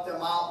and helped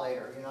them out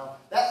later. You know,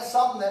 that is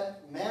something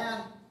that,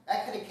 man,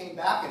 that could have came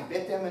back and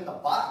bit them in the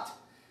butt.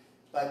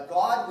 But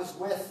God was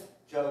with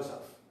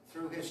Joseph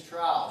through his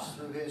trials,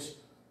 through his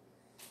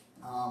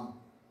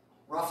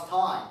rough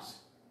times.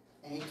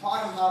 And he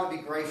taught him how to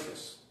be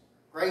gracious.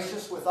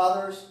 Gracious with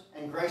others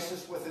and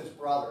gracious with his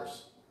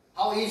brothers.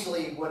 How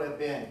easily it would have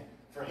been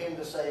for him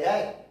to say,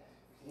 hey,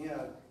 you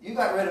know, you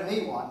got rid of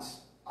me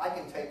once. I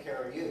can take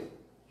care of you.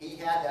 He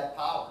had that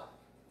power.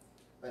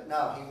 But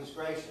no, he was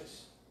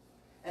gracious.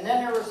 And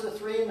then there was the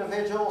three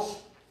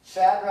individuals,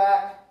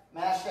 Shadrach,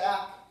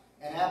 Meshach,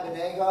 and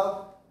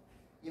Abednego.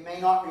 You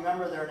may not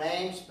remember their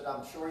names, but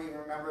I'm sure you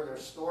remember their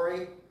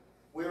story.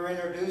 We were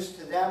introduced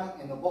to them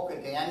in the book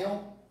of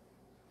Daniel.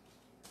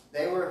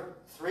 They were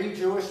three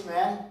Jewish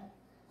men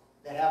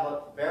that have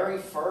a very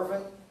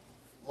fervent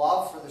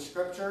love for the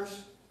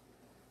scriptures,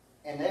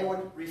 and they would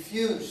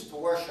refuse to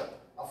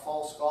worship a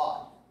false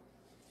god.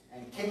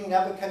 And King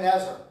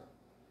Nebuchadnezzar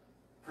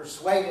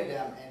persuaded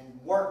them and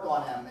worked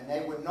on them, and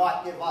they would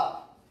not give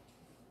up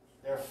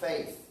their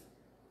faith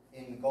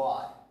in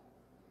God.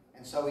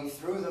 And so he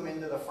threw them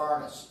into the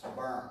furnace to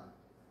burn.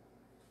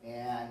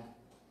 And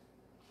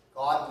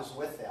God was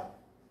with them.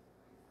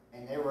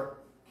 And they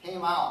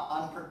came out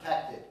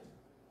unprotected,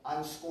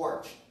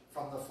 unscorched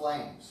from the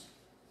flames,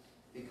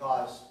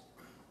 because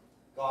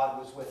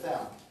God was with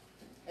them.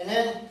 And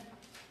then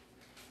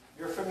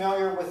you're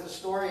familiar with the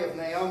story of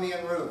Naomi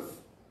and Ruth.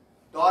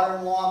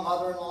 Daughter-in-law,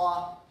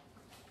 mother-in-law.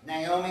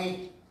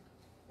 Naomi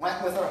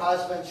went with her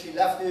husband. She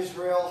left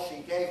Israel.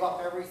 She gave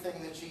up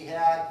everything that she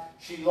had.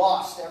 She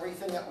lost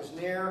everything that was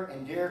near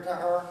and dear to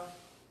her.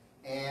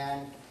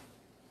 And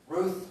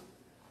Ruth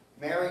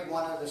married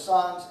one of the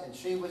sons, and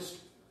she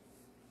was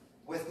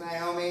with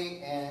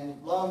Naomi.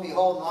 And lo and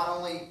behold, not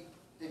only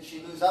did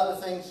she lose other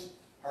things,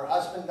 her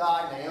husband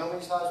died,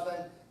 Naomi's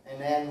husband,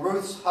 and then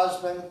Ruth's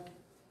husband,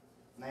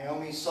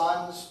 Naomi's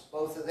sons,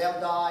 both of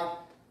them died.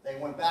 They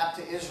went back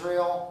to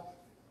Israel.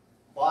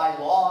 By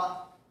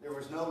law, there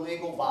was no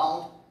legal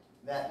bound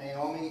that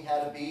Naomi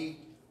had to be,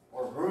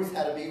 or Ruth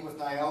had to be with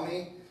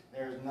Naomi.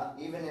 There's not,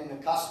 even in the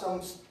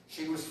customs,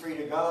 she was free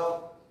to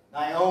go.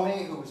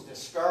 Naomi, who was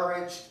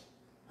discouraged,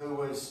 who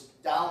was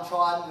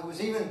downtrodden, who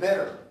was even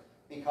bitter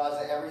because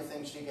of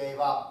everything she gave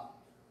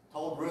up,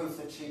 told Ruth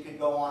that she could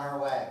go on her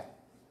way.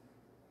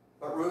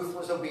 But Ruth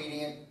was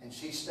obedient, and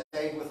she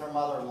stayed with her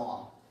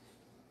mother-in-law.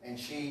 And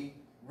she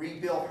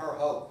rebuilt her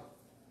hope.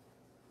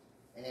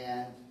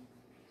 And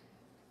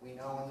we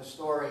know in the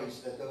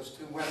stories that those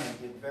two women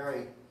did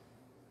very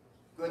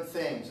good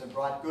things and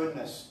brought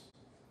goodness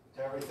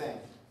to everything.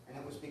 And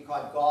it was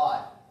because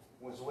God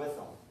was with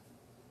them.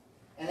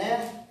 And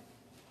then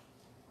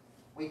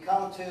we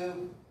come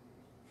to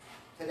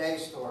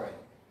today's story.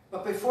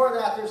 But before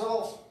that, there's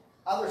all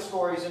other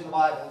stories in the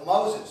Bible.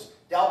 Moses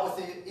dealt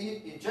with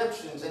the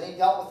Egyptians, and he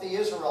dealt with the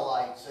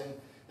Israelites. And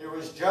there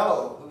was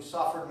Job, who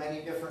suffered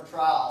many different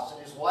trials.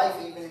 And his wife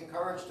even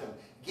encouraged him,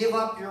 give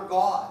up your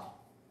God.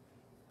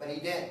 But he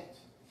didn't.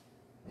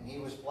 And he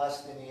was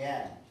blessed in the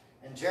end.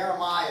 And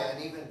Jeremiah,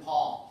 and even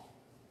Paul.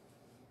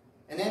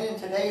 And then in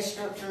today's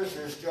scriptures,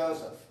 there's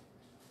Joseph.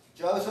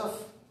 Joseph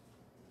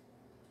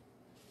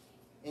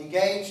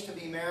engaged to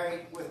be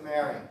married with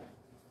Mary.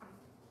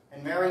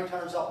 And Mary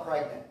turns up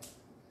pregnant.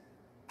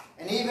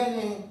 And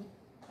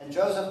and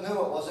Joseph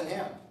knew it wasn't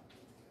him.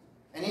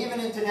 And even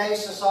in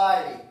today's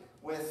society,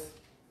 with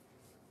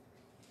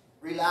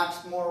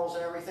relaxed morals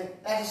and everything,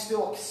 that is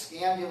still a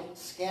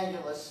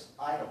scandalous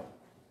item.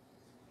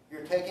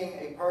 You're taking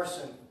a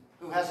person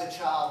who has a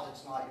child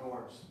that's not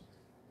yours.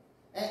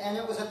 And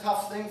it was a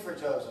tough thing for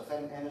Joseph.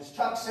 And as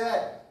Chuck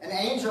said, an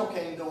angel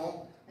came to him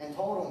and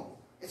told him,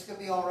 it's going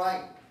to be all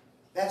right.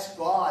 That's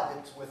God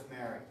that's with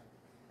Mary.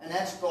 And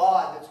that's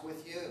God that's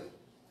with you.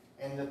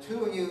 And the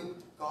two of you,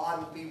 God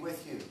will be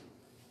with you.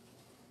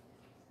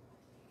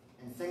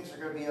 And things are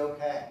going to be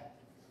okay.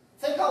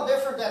 Think how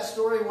different that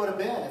story would have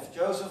been if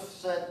Joseph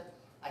said,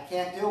 I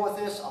can't deal with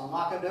this, I'm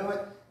not going to do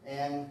it,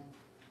 and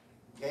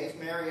gave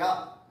Mary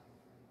up.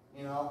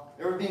 You know,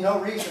 there would be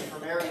no reason for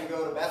Mary to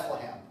go to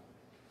Bethlehem.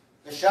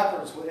 The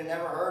shepherds would have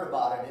never heard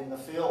about it in the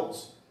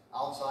fields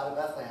outside of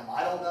Bethlehem.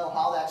 I don't know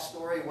how that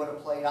story would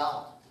have played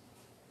out,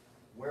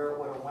 where it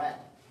would have went.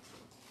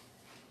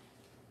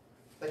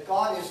 But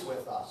God is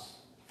with us.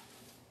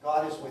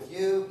 God is with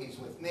you, He's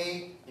with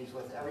me, He's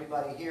with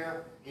everybody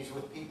here, He's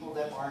with people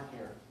that aren't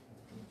here.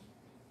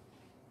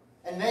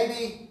 And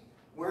maybe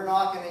we're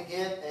not going to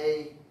get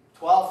a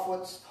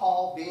 12-foot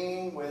tall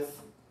being with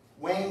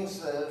wings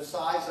the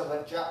size of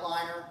a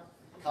jetliner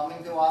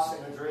coming to us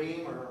in a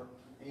dream, or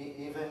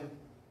even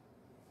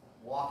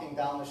walking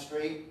down the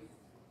street.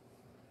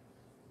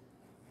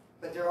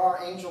 But there are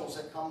angels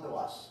that come to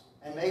us.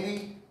 And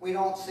maybe we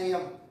don't see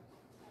them.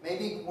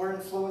 Maybe we're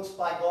influenced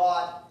by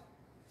God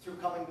through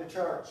coming to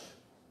church,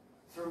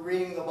 through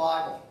reading the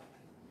Bible,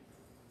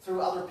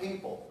 through other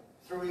people,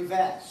 through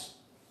events,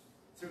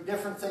 through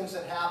different things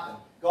that happen.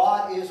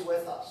 God is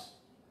with us.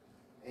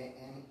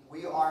 And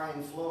we are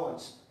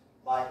influenced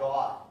by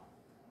God.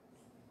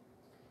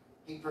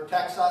 He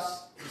protects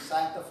us. He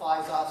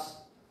sanctifies us.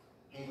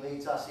 He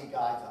leads us. He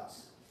guides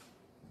us.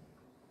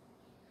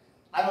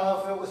 I don't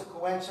know if it was a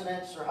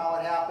coincidence or how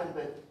it happened,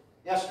 but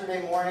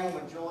yesterday morning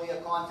when Julia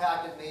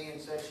contacted me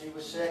and said she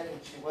was sick and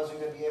she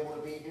wasn't going to be able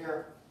to be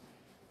here,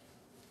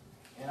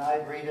 and I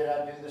agreed that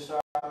I'd do the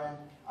sermon,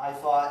 I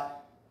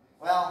thought,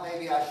 well,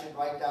 maybe I should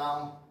write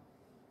down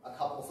a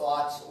couple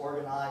thoughts,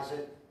 organize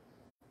it,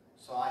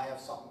 so I have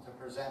something to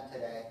present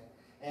today.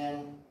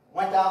 And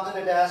went down to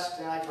the desk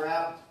and I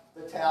grabbed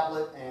the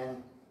tablet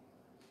and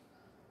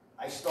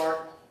I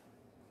start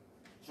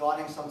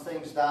jotting some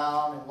things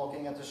down and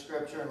looking at the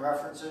scripture and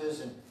references.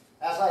 And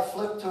as I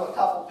flipped to a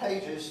couple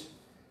pages,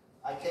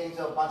 I came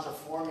to a bunch of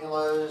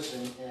formulas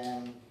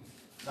and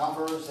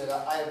numbers that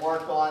I had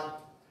worked on.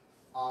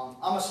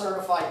 I'm a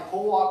certified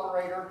pool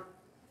operator.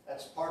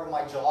 That's part of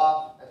my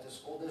job at the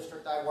school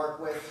district I work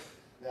with.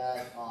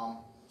 That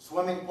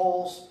swimming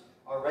pools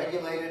are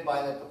regulated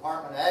by the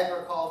Department of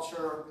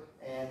Agriculture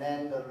and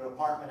then the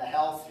Department of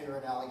Health here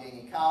in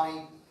Allegheny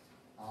County.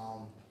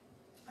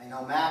 I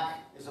know Mac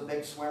is a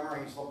big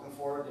swimmer. He's looking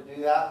forward to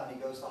do that when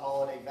he goes to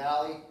Holiday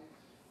Valley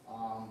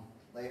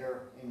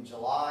later in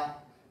July.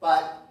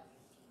 But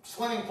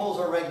swimming pools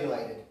are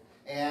regulated.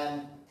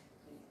 And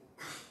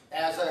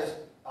as a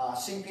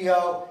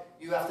CPO,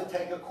 you have to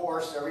take a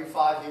course every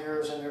 5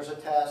 years and there's a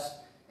test.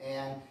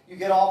 And you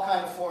get all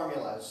kinds of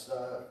formulas,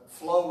 the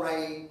flow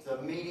rate,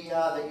 the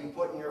media that you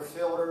put in your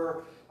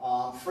filter,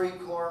 free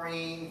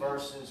chlorine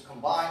versus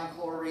combined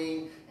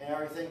chlorine and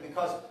everything.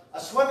 Because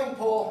a swimming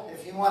pool,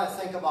 if you want to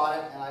think about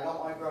it, and I don't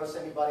want to gross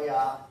anybody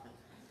out,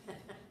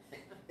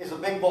 is a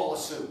big bowl of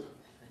soup.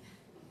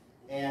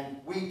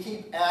 And we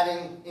keep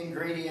adding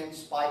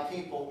ingredients by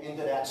people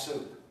into that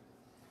soup.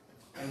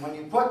 And when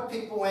you put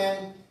people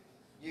in,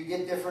 you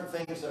get different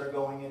things that are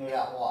going into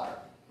that water.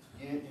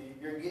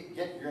 You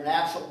get your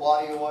natural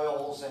body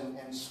oils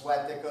and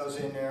sweat that goes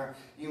in there.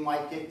 You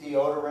might get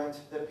deodorant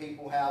that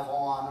people have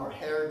on or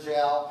hair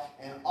gel.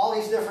 And all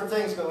these different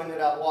things go into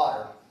that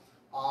water.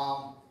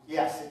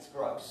 Yes, it's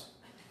gross.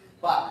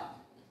 But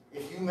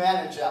if you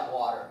manage that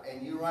water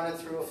and you run it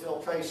through a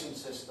filtration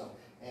system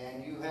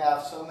and you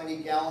have so many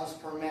gallons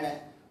per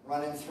minute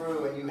running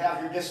through and you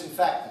have your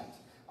disinfectant.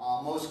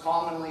 Most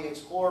commonly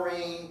it's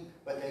chlorine,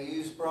 but they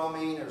use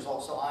bromine. There's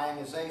also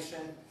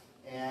ionization.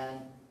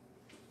 And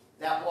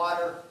that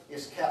water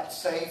is kept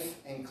safe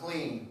and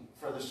clean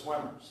for the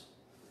swimmers.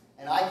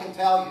 And I can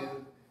tell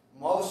you,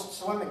 most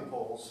swimming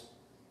pools,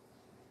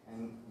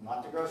 and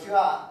not to gross you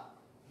out,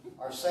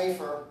 are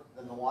safer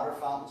than the water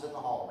fountains in the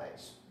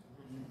hallways.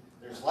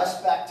 There's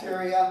less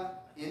bacteria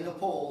in the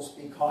pools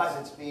because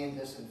it's being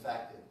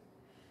disinfected.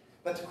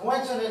 But the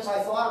coincidence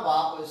I thought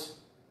about was,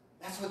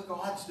 that's what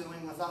God's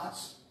doing with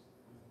us.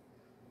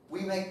 We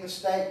make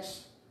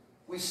mistakes.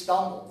 We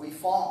stumble. We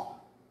fall.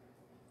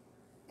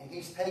 And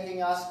He's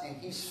taking us and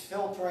He's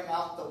filtering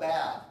out the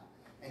bad.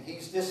 And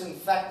He's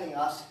disinfecting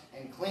us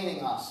and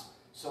cleaning us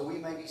so we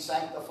may be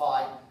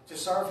sanctified to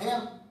serve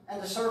Him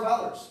and to serve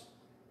others.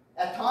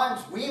 At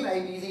times, we may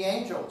be the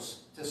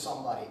angels to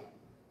somebody.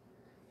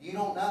 You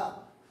don't know.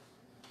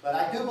 But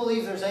I do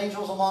believe there's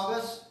angels among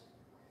us.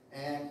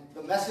 And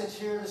the message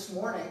here this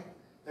morning,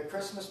 the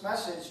Christmas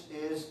message,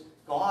 is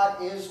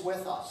God is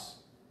with us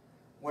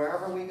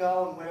wherever we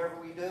go and whatever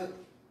we do.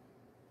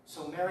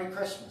 So Merry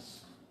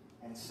Christmas,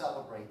 and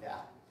celebrate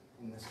that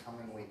in this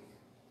coming week.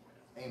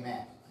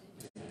 Amen.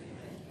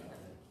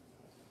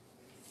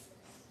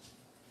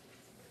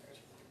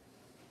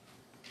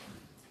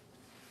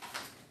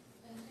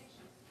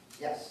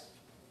 Yes.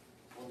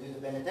 We'll do the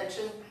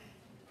benediction,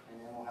 and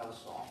then we'll have a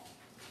song.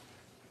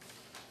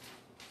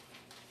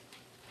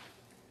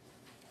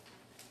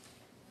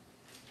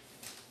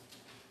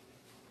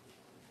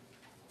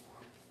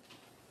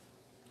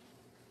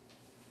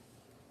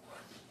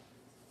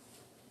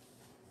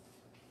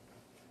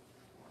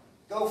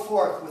 Go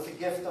forth with the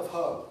gift of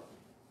hope,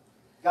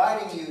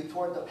 guiding you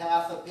toward the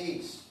path of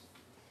peace.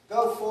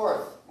 Go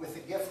forth with the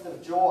gift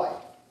of joy,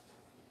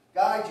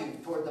 guide you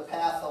toward the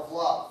path of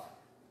love.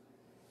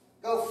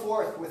 Go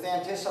forth with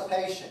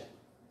anticipation,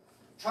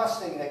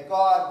 trusting that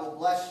God will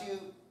bless you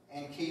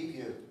and keep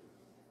you.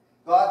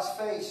 God's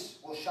face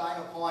will shine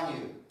upon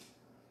you,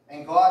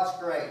 and God's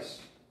grace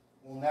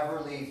will never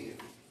leave you.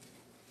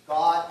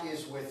 God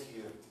is with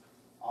you.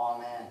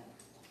 Amen.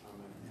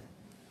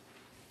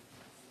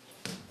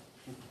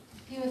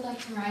 If you would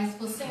like to rise,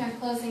 we'll sing our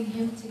closing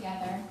hymn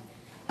together.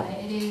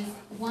 It is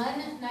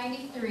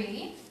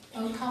 193,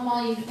 O Come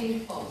All You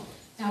Faithful.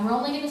 Now we're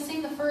only going to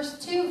sing the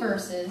first 2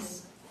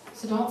 verses,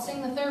 so don't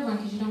sing the third one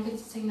because you don't get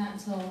to sing that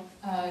until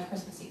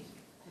Christmas Eve.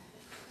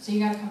 So you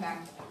got to come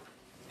back to that.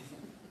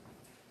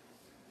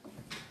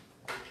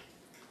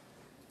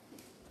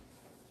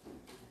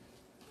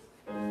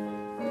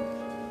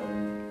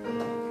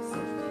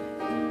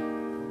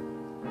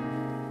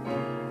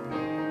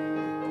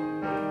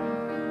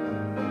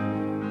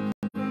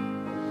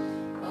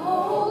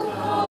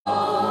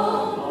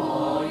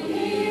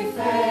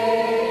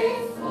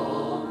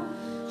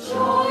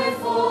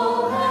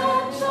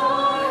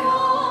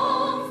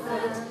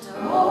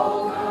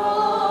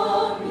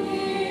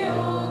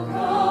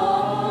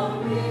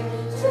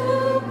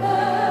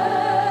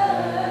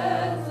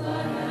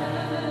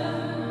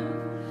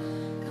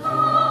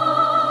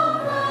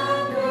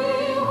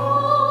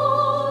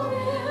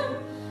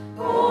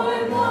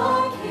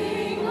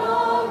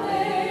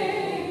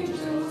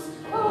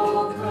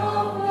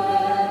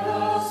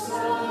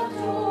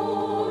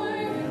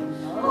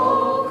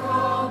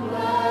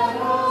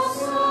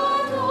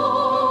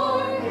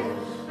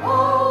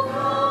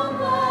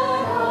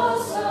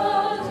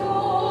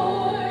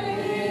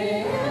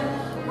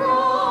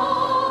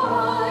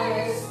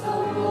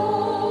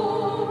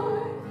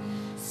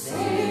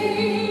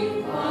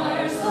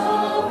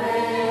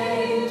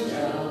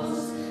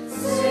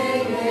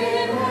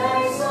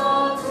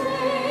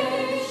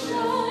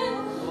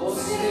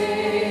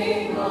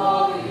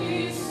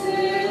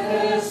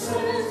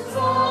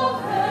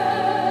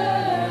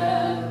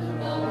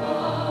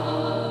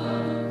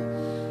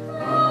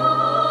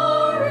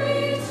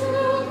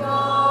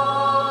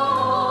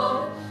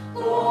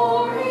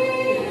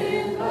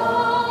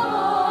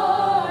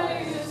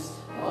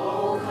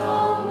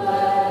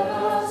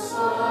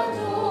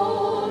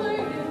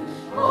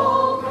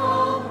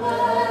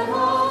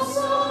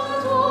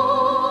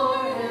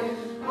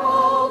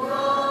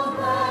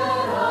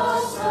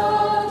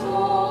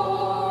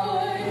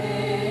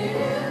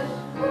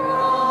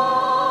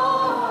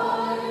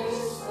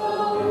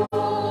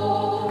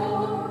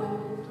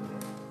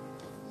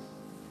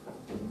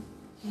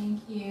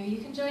 Thank you. You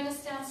can join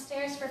us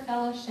downstairs for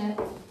fellowship.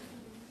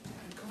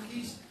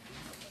 Cookies?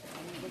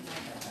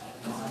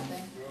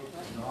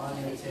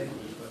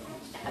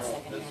 A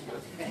second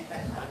hand.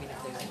 I mean,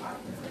 if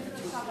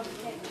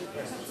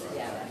there's.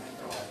 Yeah.